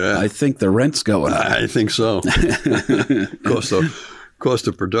 yeah, I think the rent's going up. I think so. Cost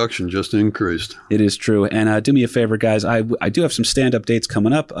of production just increased. It is true. And do me a favor, guys. I do have some stand-up dates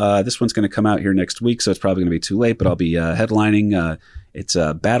coming up. This one's going to come out here next week, so it's probably going to be too late, but I'll be headlining. It's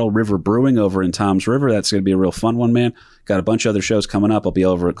Battle River Brewing over in Toms River. That's going to be a real fun one, man. Got a bunch of other shows coming up. I'll be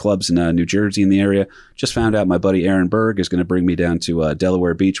over at clubs in New Jersey in the area. Just found out my buddy Aaron Berg is going to bring me down to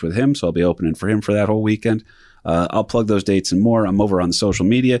Delaware Beach with him, so I'll be opening for him for that whole weekend. I'll plug those dates and more. I'm over on the social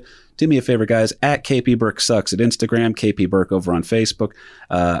media. Do me a favor, guys, at KP Burke Sucks at Instagram, KP Burke over on Facebook.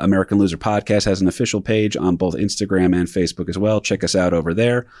 American Loser Podcast has an official page on both Instagram and Facebook as well. Check us out over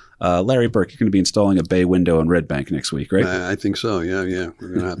there. Larry Burke, you're going to be installing a bay window in Red Bank next week, right? I think so. Yeah. We're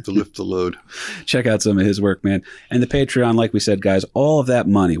going to have to lift the load. Check out some of his work, man. And the Patreon, like we said, guys, all of that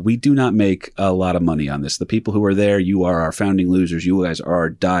money, we do not make a lot of money on this. The people who are there, you are our founding losers. You guys are our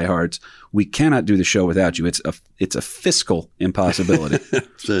diehards. We cannot do the show without you. It's a fiscal impossibility.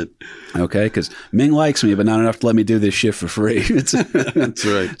 That's it. Okay, because Ming likes me, but not enough to let me do this shit for free. That's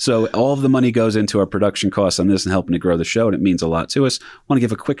right. So all of the money goes into our production costs on this and helping to grow the show, and it means a lot to us. I want to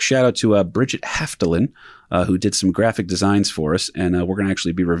give a quick shout out to Bridget Haftelin, who did some graphic designs for us, and we're going to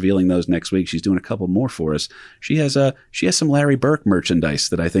actually be revealing those next week. She's doing a couple more for us. She has some Larry Burke merchandise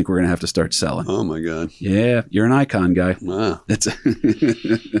that I think we're going to have to start selling. Oh my God! Yeah, you're an icon, guy. Wow.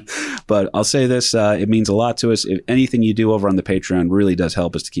 But I'll say this: it means a lot to us. If anything you do over on the Patreon really does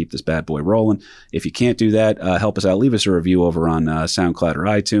help us to keep this bad boy rolling. If you can't do that, help us out. Leave us a review over on SoundCloud or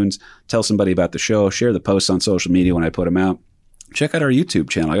iTunes. Tell somebody about the show. Share the posts on social media when I put them out. Check out our YouTube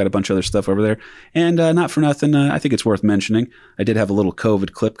channel. I got a bunch of other stuff over there. And not for nothing, I think it's worth mentioning. I did have a little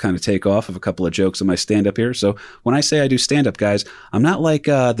COVID clip kind of take off of a couple of jokes in my stand-up here. So when I say I do stand-up, guys, I'm not like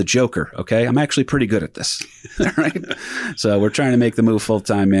the Joker, okay? I'm actually pretty good at this, all right? So we're trying to make the move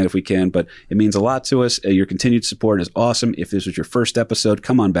full-time, man, if we can. But it means a lot to us. Your continued support is awesome. If this was your first episode,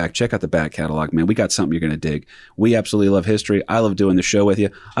 come on back. Check out the back catalog, man. We got something you're going to dig. We absolutely love history. I love doing the show with you.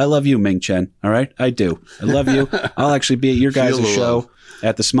 I love you, Ming Chen, all right? I do. I love you. I'll actually be at your guys' show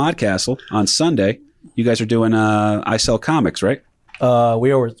at the Smod Castle on Sunday. You guys are doing I Sell Comics, right?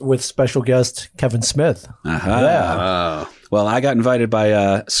 We are with special guest Kevin Smith. Aha. Yeah. Well, I got invited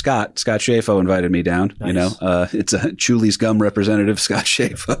by Scott. Scott Shafo invited me down. Nice. You know, it's a Chuli's gum representative, Scott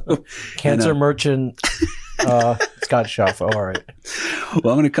Shafo. Cancer merchant Scott Shafo. All right.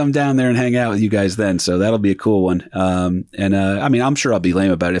 Well, I'm going to come down there and hang out with you guys then. So that'll be a cool one. I mean, I'm sure I'll be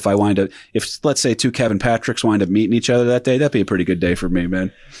lame about it. If let's say two Kevin Patricks wind up meeting each other that day, that'd be a pretty good day for me,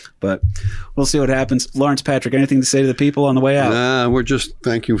 man. But we'll see what happens. Lawrence, Patrick, anything to say to the people on the way out? We're just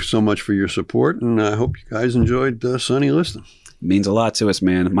thank you so much for your support, and I hope you guys enjoyed Sonny Liston. Means a lot to us,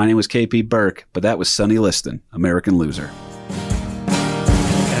 man. My name was KP Burke, but that was Sonny Liston, American Loser.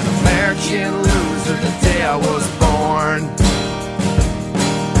 An American loser the day I was born.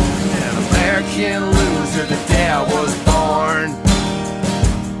 An American loser the day I was born.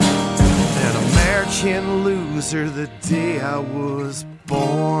 An American loser the day I was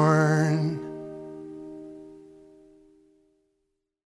born.